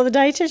of the role of the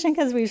dietitian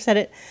because we've said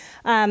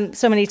it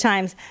so many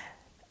times.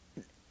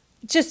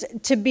 Just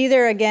to be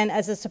there again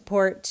as a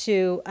support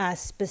to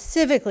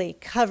specifically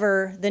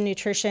cover the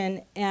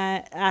nutrition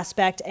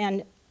aspect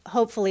and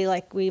hopefully,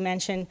 like we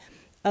mentioned,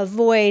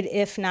 avoid,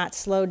 if not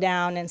slow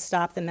down and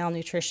stop the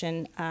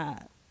malnutrition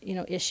you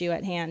know, issue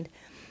at hand.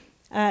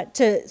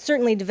 To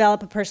certainly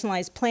develop a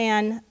personalized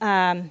plan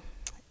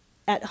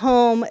at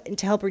home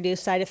to help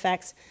reduce side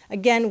effects.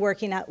 Again,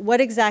 working out what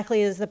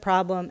exactly is the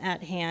problem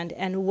at hand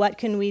and what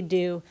can we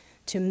do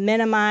to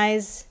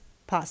minimize,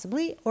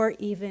 possibly, or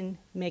even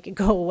make it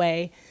go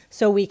away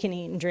so we can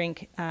eat and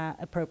drink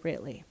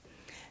appropriately.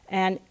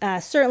 And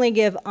certainly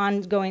give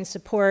ongoing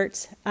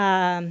support,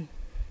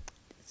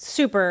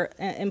 super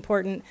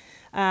important.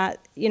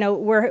 You know,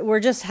 we're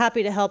just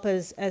happy to help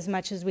as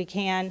much as we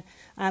can.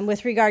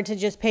 With regard to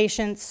just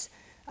patients,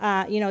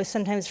 you know,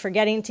 sometimes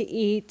forgetting to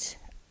eat.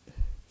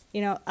 You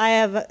know, I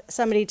have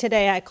somebody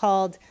today I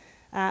called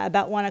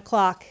about 1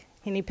 o'clock,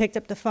 and he picked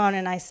up the phone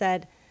and I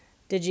said,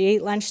 "Did you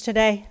eat lunch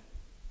today?"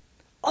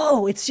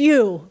 "Oh, it's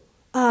you.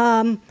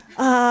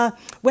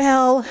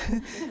 Well,"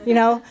 you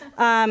know,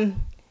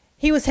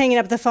 he was hanging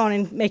up the phone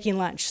and making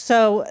lunch.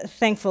 So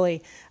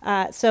thankfully,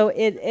 so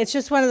it's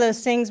just one of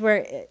those things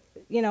where,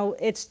 you know,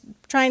 it's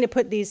trying to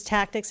put these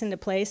tactics into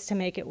place to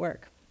make it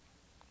work.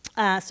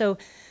 So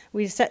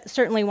we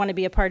certainly want to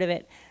be a part of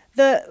it.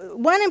 The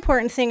one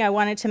important thing I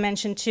wanted to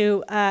mention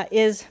too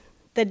is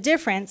the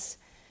difference,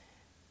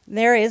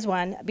 there is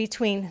one,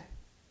 between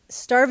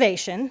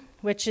starvation,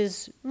 which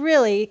is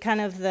really kind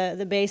of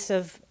the base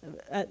of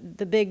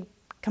the big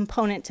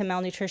component to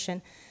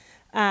malnutrition,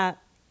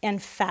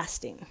 and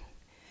fasting.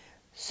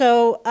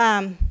 So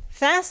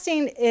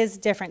fasting is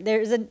different.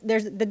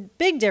 The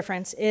big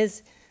difference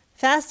is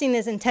fasting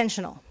is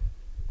intentional.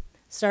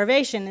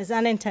 Starvation is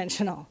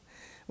unintentional.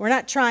 We're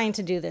not trying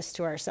to do this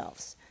to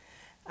ourselves.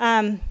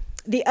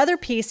 The other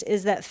piece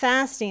is that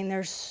fasting,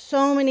 there's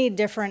so many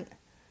different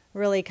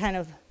really kind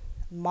of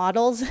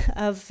models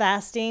of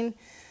fasting.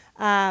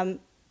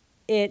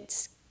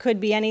 It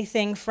could be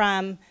anything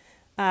from,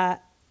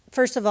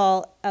 first of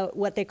all,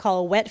 what they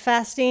call wet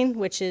fasting,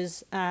 which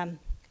is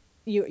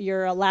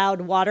you're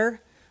allowed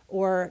water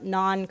or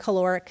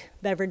non-caloric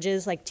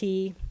beverages like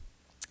tea,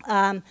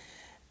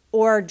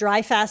 or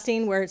dry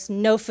fasting where it's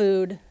no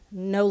food,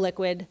 no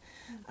liquid,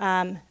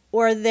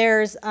 or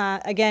there's,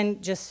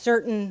 again, just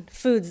certain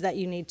foods that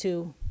you need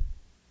to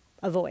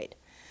avoid.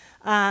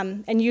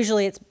 And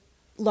usually it's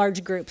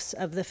large groups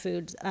of the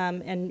foods,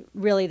 and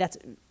really that's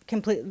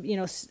completely, you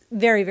know,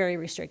 very, very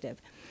restrictive.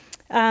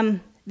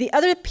 The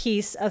other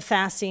piece of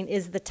fasting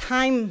is the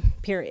time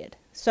period.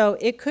 So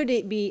it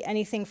could be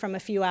anything from a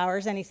few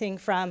hours, anything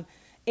from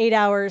 8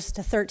 hours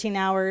to 13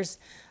 hours,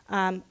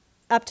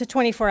 up to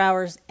 24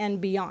 hours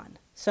and beyond.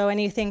 So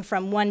anything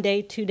from 1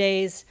 day, 2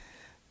 days,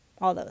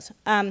 all those.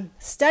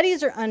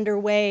 Studies are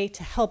underway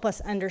to help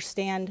us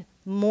understand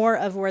more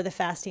of where the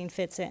fasting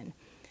fits in.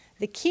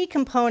 The key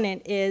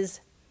component is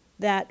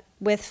that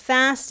with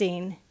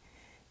fasting,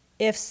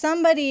 if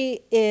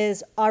somebody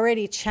is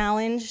already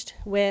challenged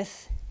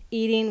with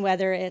eating,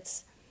 whether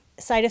it's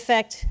side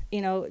effect,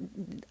 you know,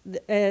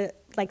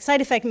 like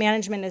side effect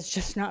management is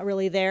just not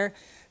really there.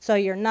 So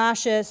you're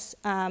nauseous,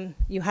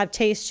 you have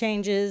taste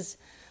changes,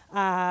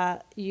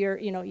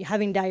 you're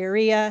having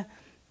diarrhea.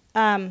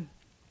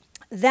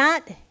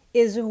 that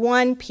is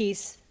one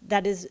piece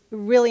that is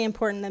really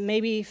important, that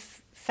maybe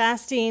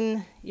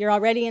fasting, you're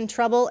already in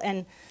trouble,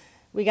 and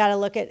we got to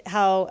look at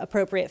how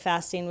appropriate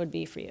fasting would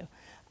be for you.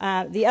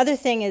 The other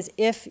thing is,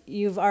 if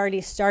you've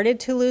already started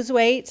to lose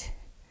weight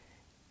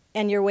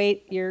and your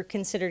weight, you're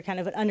considered kind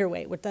of an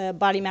underweight. With the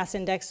body mass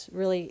index,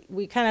 really,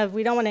 we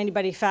don't want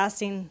anybody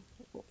fasting,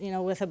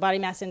 with a body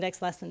mass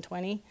index less than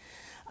 20.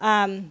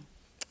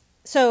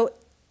 So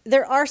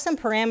there are some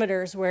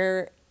parameters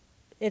where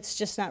it's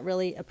just not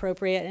really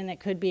appropriate, and it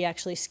could be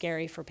actually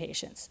scary for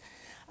patients.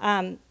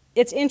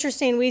 It's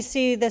interesting, we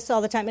see this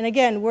all the time. And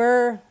again,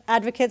 we're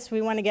advocates.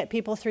 We want to get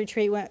people through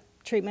treatment.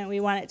 We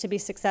want it to be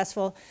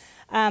successful.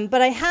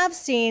 But I have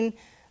seen,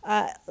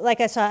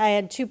 like I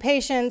had 2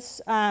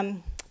 patients,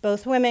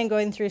 both women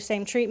going through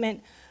same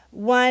treatment.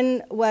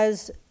 One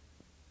was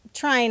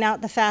trying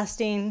out the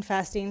fasting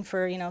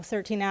for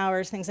 13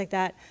 hours, things like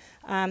that.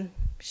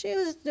 She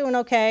was doing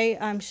okay.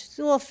 She's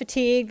a little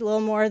fatigued, a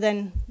little more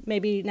than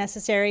maybe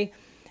necessary.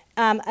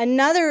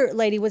 Another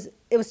lady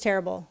it was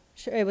terrible.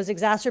 It was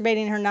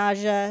exacerbating her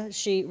nausea.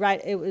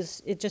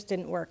 It just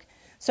didn't work.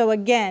 So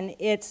again,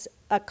 it's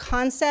a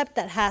concept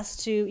that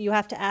you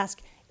have to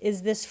ask,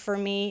 is this for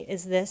me?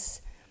 Is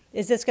this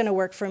going to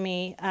work for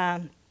me?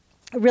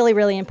 Really,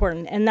 really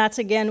important. And that's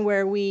again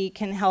where we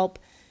can help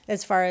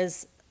as far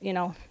as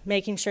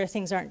making sure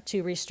things aren't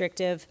too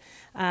restrictive.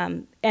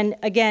 And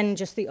again,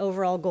 just the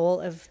overall goal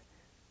of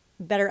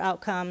better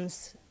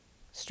outcomes,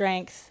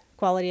 strength,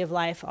 quality of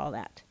life, all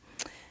that.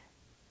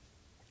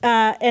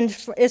 And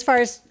as far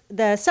as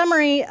the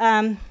summary,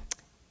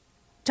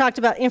 talked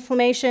about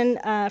inflammation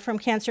from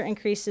cancer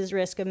increases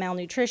risk of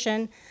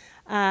malnutrition.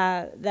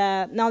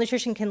 The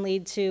malnutrition can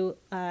lead to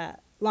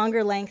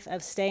longer length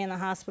of stay in the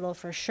hospital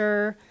for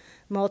sure,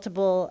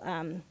 multiple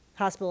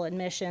hospital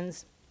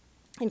admissions,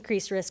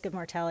 increased risk of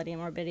mortality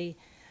and morbidity,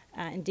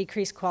 and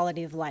decreased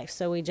quality of life.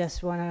 So we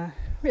just want to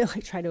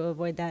really try to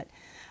avoid that.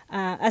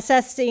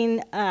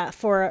 Assessing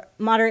for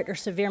moderate or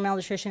severe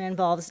malnutrition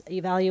involves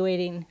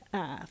evaluating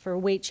for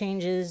weight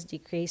changes,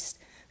 decreased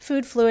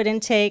food fluid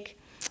intake,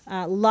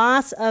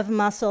 loss of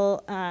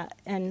muscle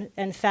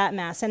and fat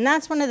mass. And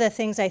that's one of the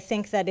things I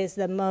think that is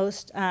the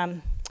most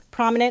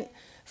prominent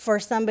for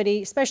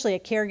somebody, especially a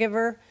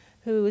caregiver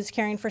who's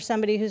caring for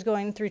somebody who's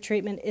going through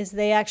treatment, is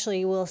they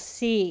actually will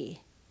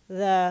see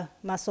the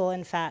muscle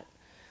and fat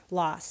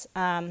loss.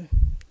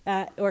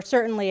 Or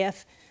certainly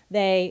if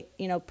they,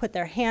 put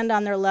their hand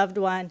on their loved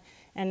one,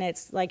 and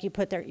it's like you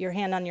put your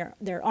hand on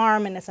their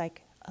arm, and it's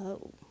like,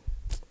 oh,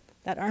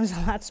 that arm's a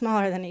lot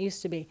smaller than it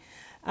used to be.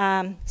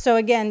 So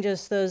again,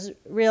 just those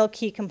real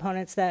key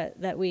components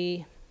that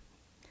we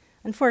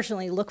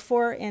unfortunately look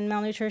for in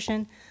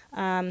malnutrition.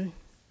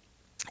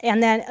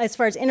 And then as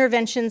far as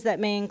interventions, that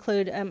may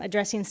include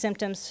addressing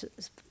symptoms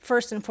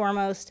first and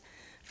foremost,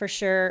 for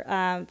sure,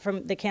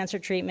 from the cancer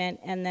treatment,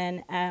 and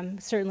then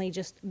certainly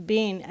just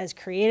being as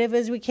creative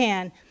as we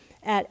can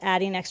at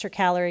adding extra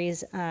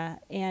calories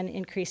and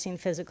increasing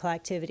physical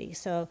activity.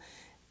 So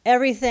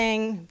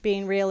everything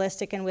being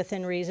realistic and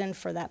within reason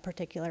for that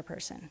particular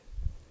person.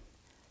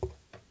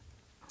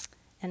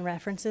 And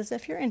references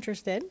if you're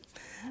interested.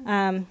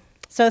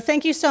 So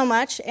thank you so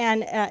much,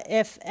 and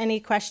if any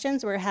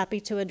questions, we're happy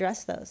to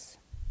address those.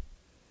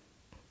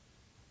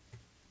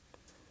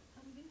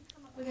 Did you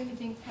come up with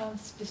anything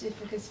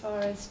specific as far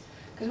as,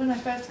 because when I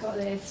first got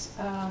this,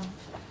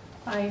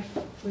 I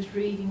was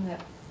reading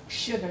that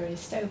sugar is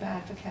so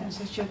bad for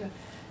cancer.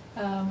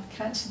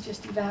 Cancer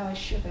just devours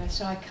sugar,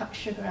 so I cut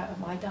sugar out of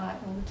my diet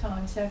all the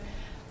time. So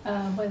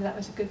whether that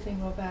was a good thing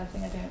or a bad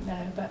thing, I don't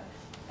know. But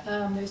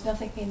there's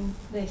nothing in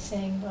this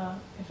saying, well,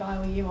 if I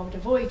were you, I would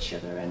avoid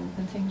sugar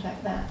and things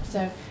like that.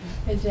 So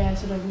is there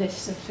sort of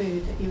lists of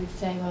food that you would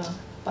say, well,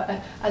 but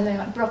and then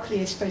like broccoli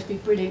is supposed to be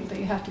brilliant, but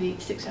you have to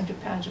eat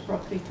 600 pounds of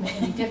broccoli to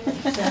make any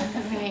difference. So,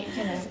 right,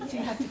 so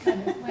you have to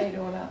kind of weigh it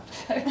all up.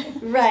 So.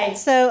 Right.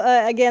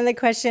 So again, the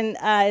question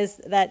is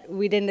that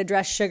we didn't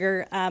address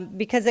sugar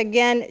because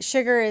again,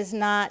 sugar is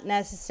not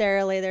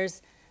necessarily,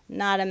 there's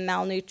not a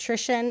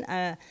malnutrition.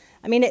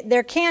 I mean,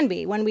 there can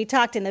be. When we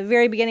talked in the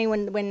very beginning,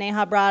 when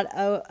Neha brought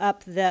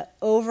up the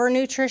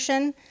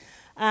overnutrition,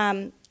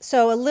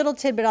 so a little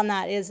tidbit on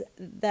that is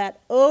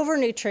that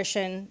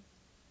overnutrition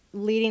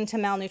leading to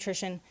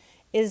malnutrition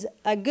is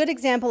a good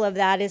example of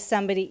that is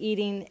somebody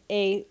eating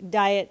a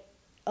diet,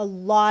 a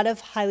lot of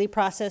highly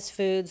processed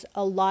foods,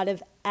 a lot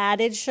of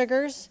added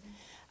sugars,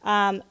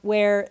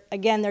 where,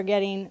 again, they're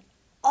getting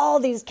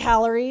all these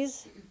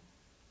calories,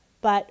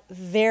 but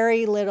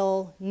very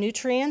little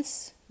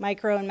nutrients,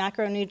 micro and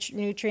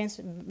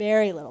macronutrients,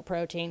 very little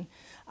protein.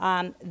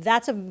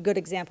 That's a good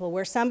example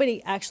where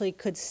somebody actually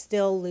could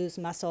still lose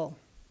muscle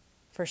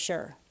for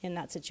sure in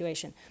that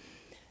situation.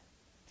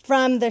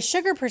 From the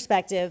sugar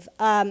perspective,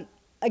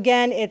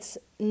 again, it's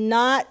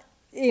not,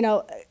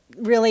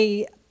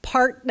 really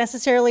part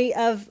necessarily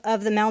of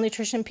the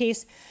malnutrition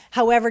piece.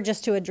 However,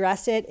 just to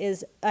address it,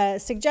 is a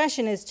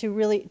suggestion is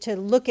to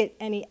look at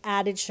any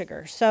added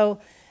sugar.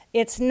 So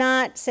it's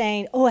not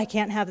saying, oh, I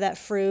can't have that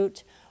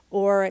fruit,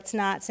 or it's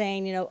not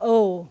saying,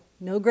 oh,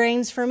 no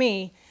grains for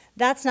me.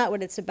 That's not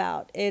what it's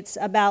about. It's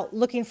about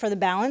looking for the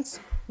balance,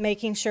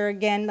 making sure,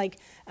 again, like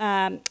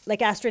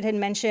Astrid had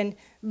mentioned,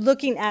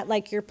 looking at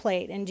like your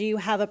plate, and do you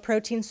have a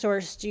protein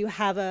source? Do you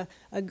have a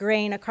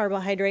grain, a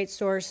carbohydrate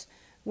source?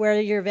 Where are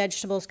your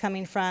vegetables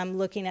coming from?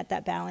 Looking at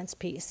that balance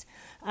piece.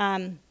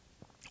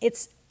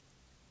 It's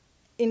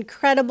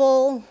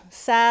incredible,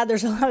 sad.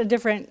 There's a lot of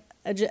different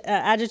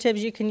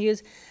adjectives you can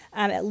use.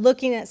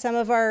 Looking at some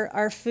of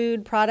our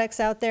food products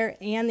out there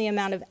and the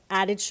amount of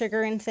added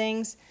sugar in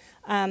things.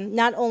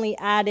 Not only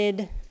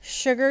added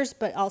sugars,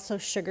 but also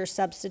sugar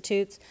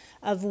substitutes,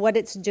 of what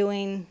it's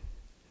doing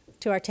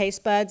to our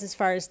taste buds as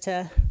far as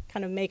to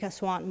kind of make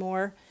us want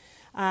more.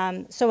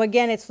 So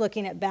again, it's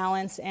looking at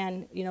balance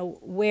and, you know,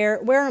 where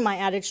are my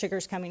added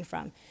sugars coming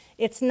from?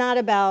 It's not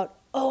about,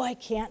 oh, I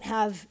can't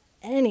have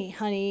any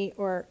honey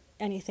or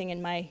anything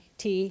in my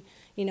tea,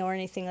 you know, or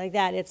anything like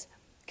that. It's,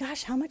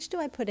 gosh, how much do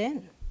I put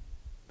in?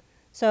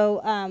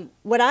 So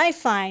what I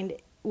find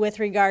with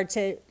regard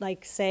to,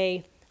 like,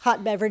 say,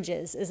 hot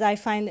beverages is I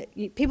find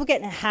that people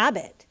get in a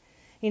habit.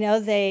 You know,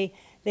 they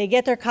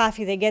get their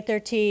coffee, they get their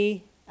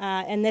tea,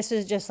 and this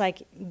is just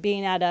like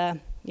being at a,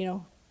 you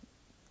know,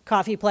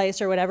 coffee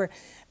place or whatever.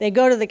 They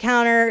go to the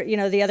counter, you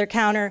know, the other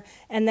counter,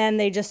 and then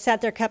they just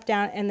set their cup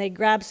down and they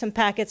grab some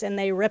packets and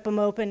they rip them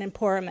open and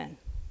pour them in.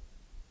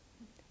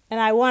 And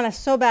I want to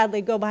so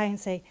badly go by and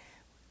say,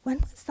 when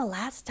was the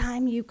last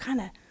time you kind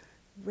of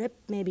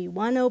ripped maybe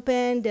one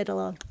open, did a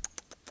little,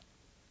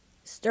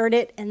 stirred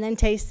it, and then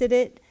tasted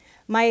it?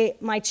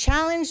 My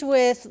challenge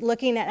with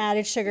looking at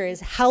added sugar is,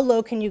 how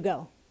low can you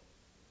go?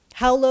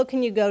 How low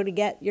can you go to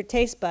get your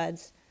taste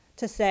buds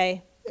to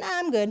say, nah,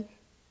 I'm good,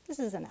 this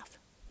is enough?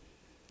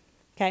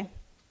 Okay,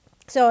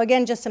 so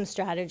again, just some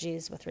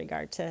strategies with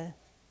regard to,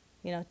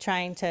 you know,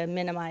 trying to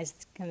minimize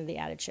kind of the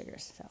added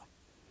sugars. So,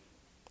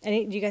 do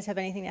you guys have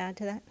anything to add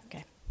to that?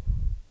 Okay,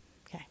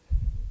 okay,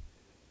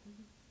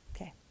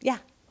 okay, yeah.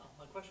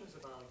 My question is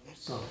about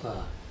use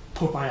of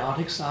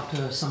probiotics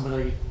after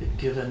somebody been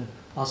given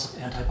lots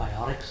of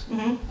antibiotics.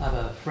 I have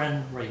a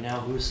friend right now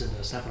who's in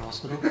the Stanford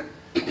hospital.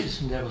 She's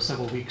been there for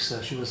several weeks.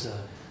 She was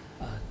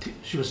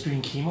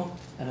doing chemo,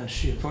 and then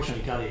she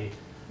unfortunately got a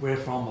rare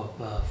form of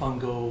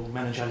fungal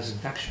meningitis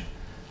infection.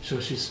 So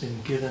she's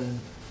been given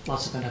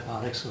lots of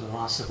antibiotics for the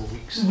last several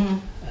weeks.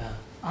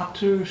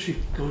 After she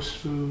goes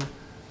through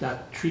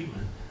that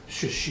treatment,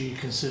 should she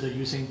consider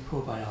using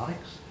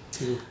probiotics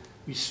to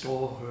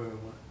restore her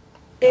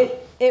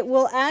It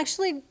will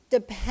actually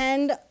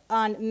depend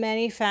on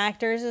many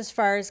factors as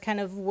far as kind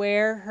of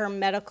where her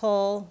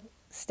medical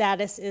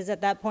status is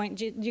at that point.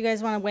 Do you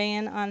guys want to weigh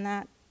in on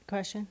that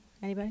question?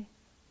 Anybody?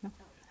 No?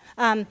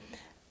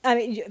 I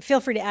mean,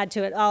 feel free to add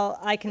to it.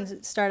 I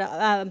can start.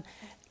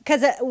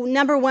 Because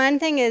number one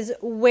thing is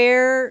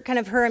where kind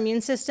of her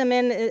immune system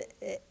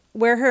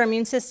where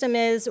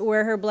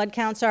her blood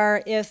counts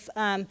are. If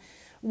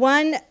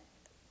one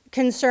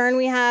concern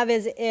we have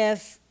is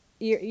if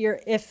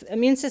if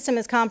immune system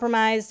is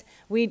compromised,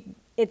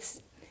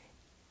 it's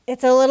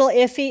a little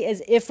iffy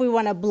as if we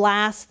want to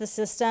blast the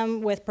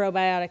system with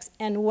probiotics,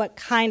 and what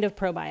kind of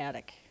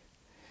probiotic.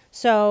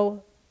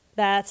 So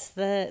that's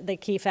the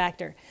key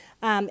factor.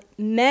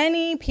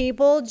 Many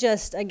people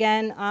just,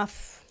 again,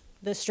 off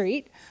the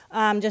street,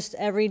 just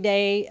every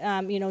day,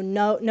 you know,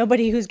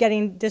 nobody who's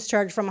getting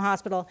discharged from a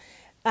hospital.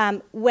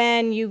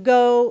 When you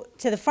go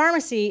to the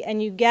pharmacy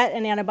and you get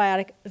an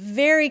antibiotic,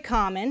 very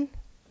common,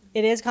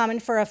 it is common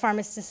for a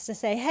pharmacist to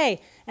say, hey,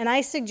 and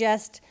I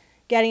suggest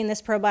getting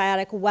this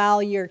probiotic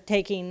while you're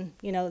taking,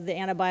 you know, the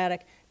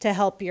antibiotic to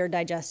help your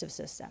digestive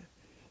system.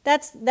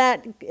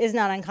 That is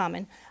not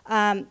uncommon.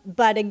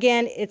 But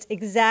again, it's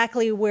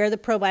exactly where the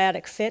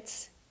probiotic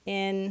fits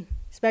in,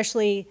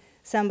 especially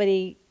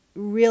somebody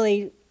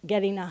really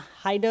getting a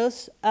high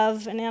dose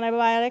of an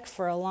antibiotic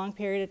for a long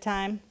period of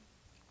time,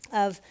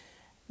 of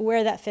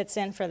where that fits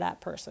in for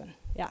that person.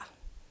 Yeah.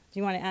 Do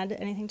you want to add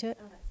anything to it?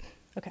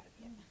 Okay.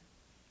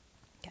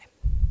 Okay.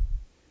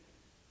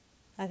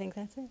 I think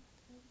that's it.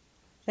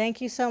 Thank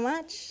you so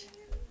much.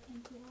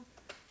 Thank you.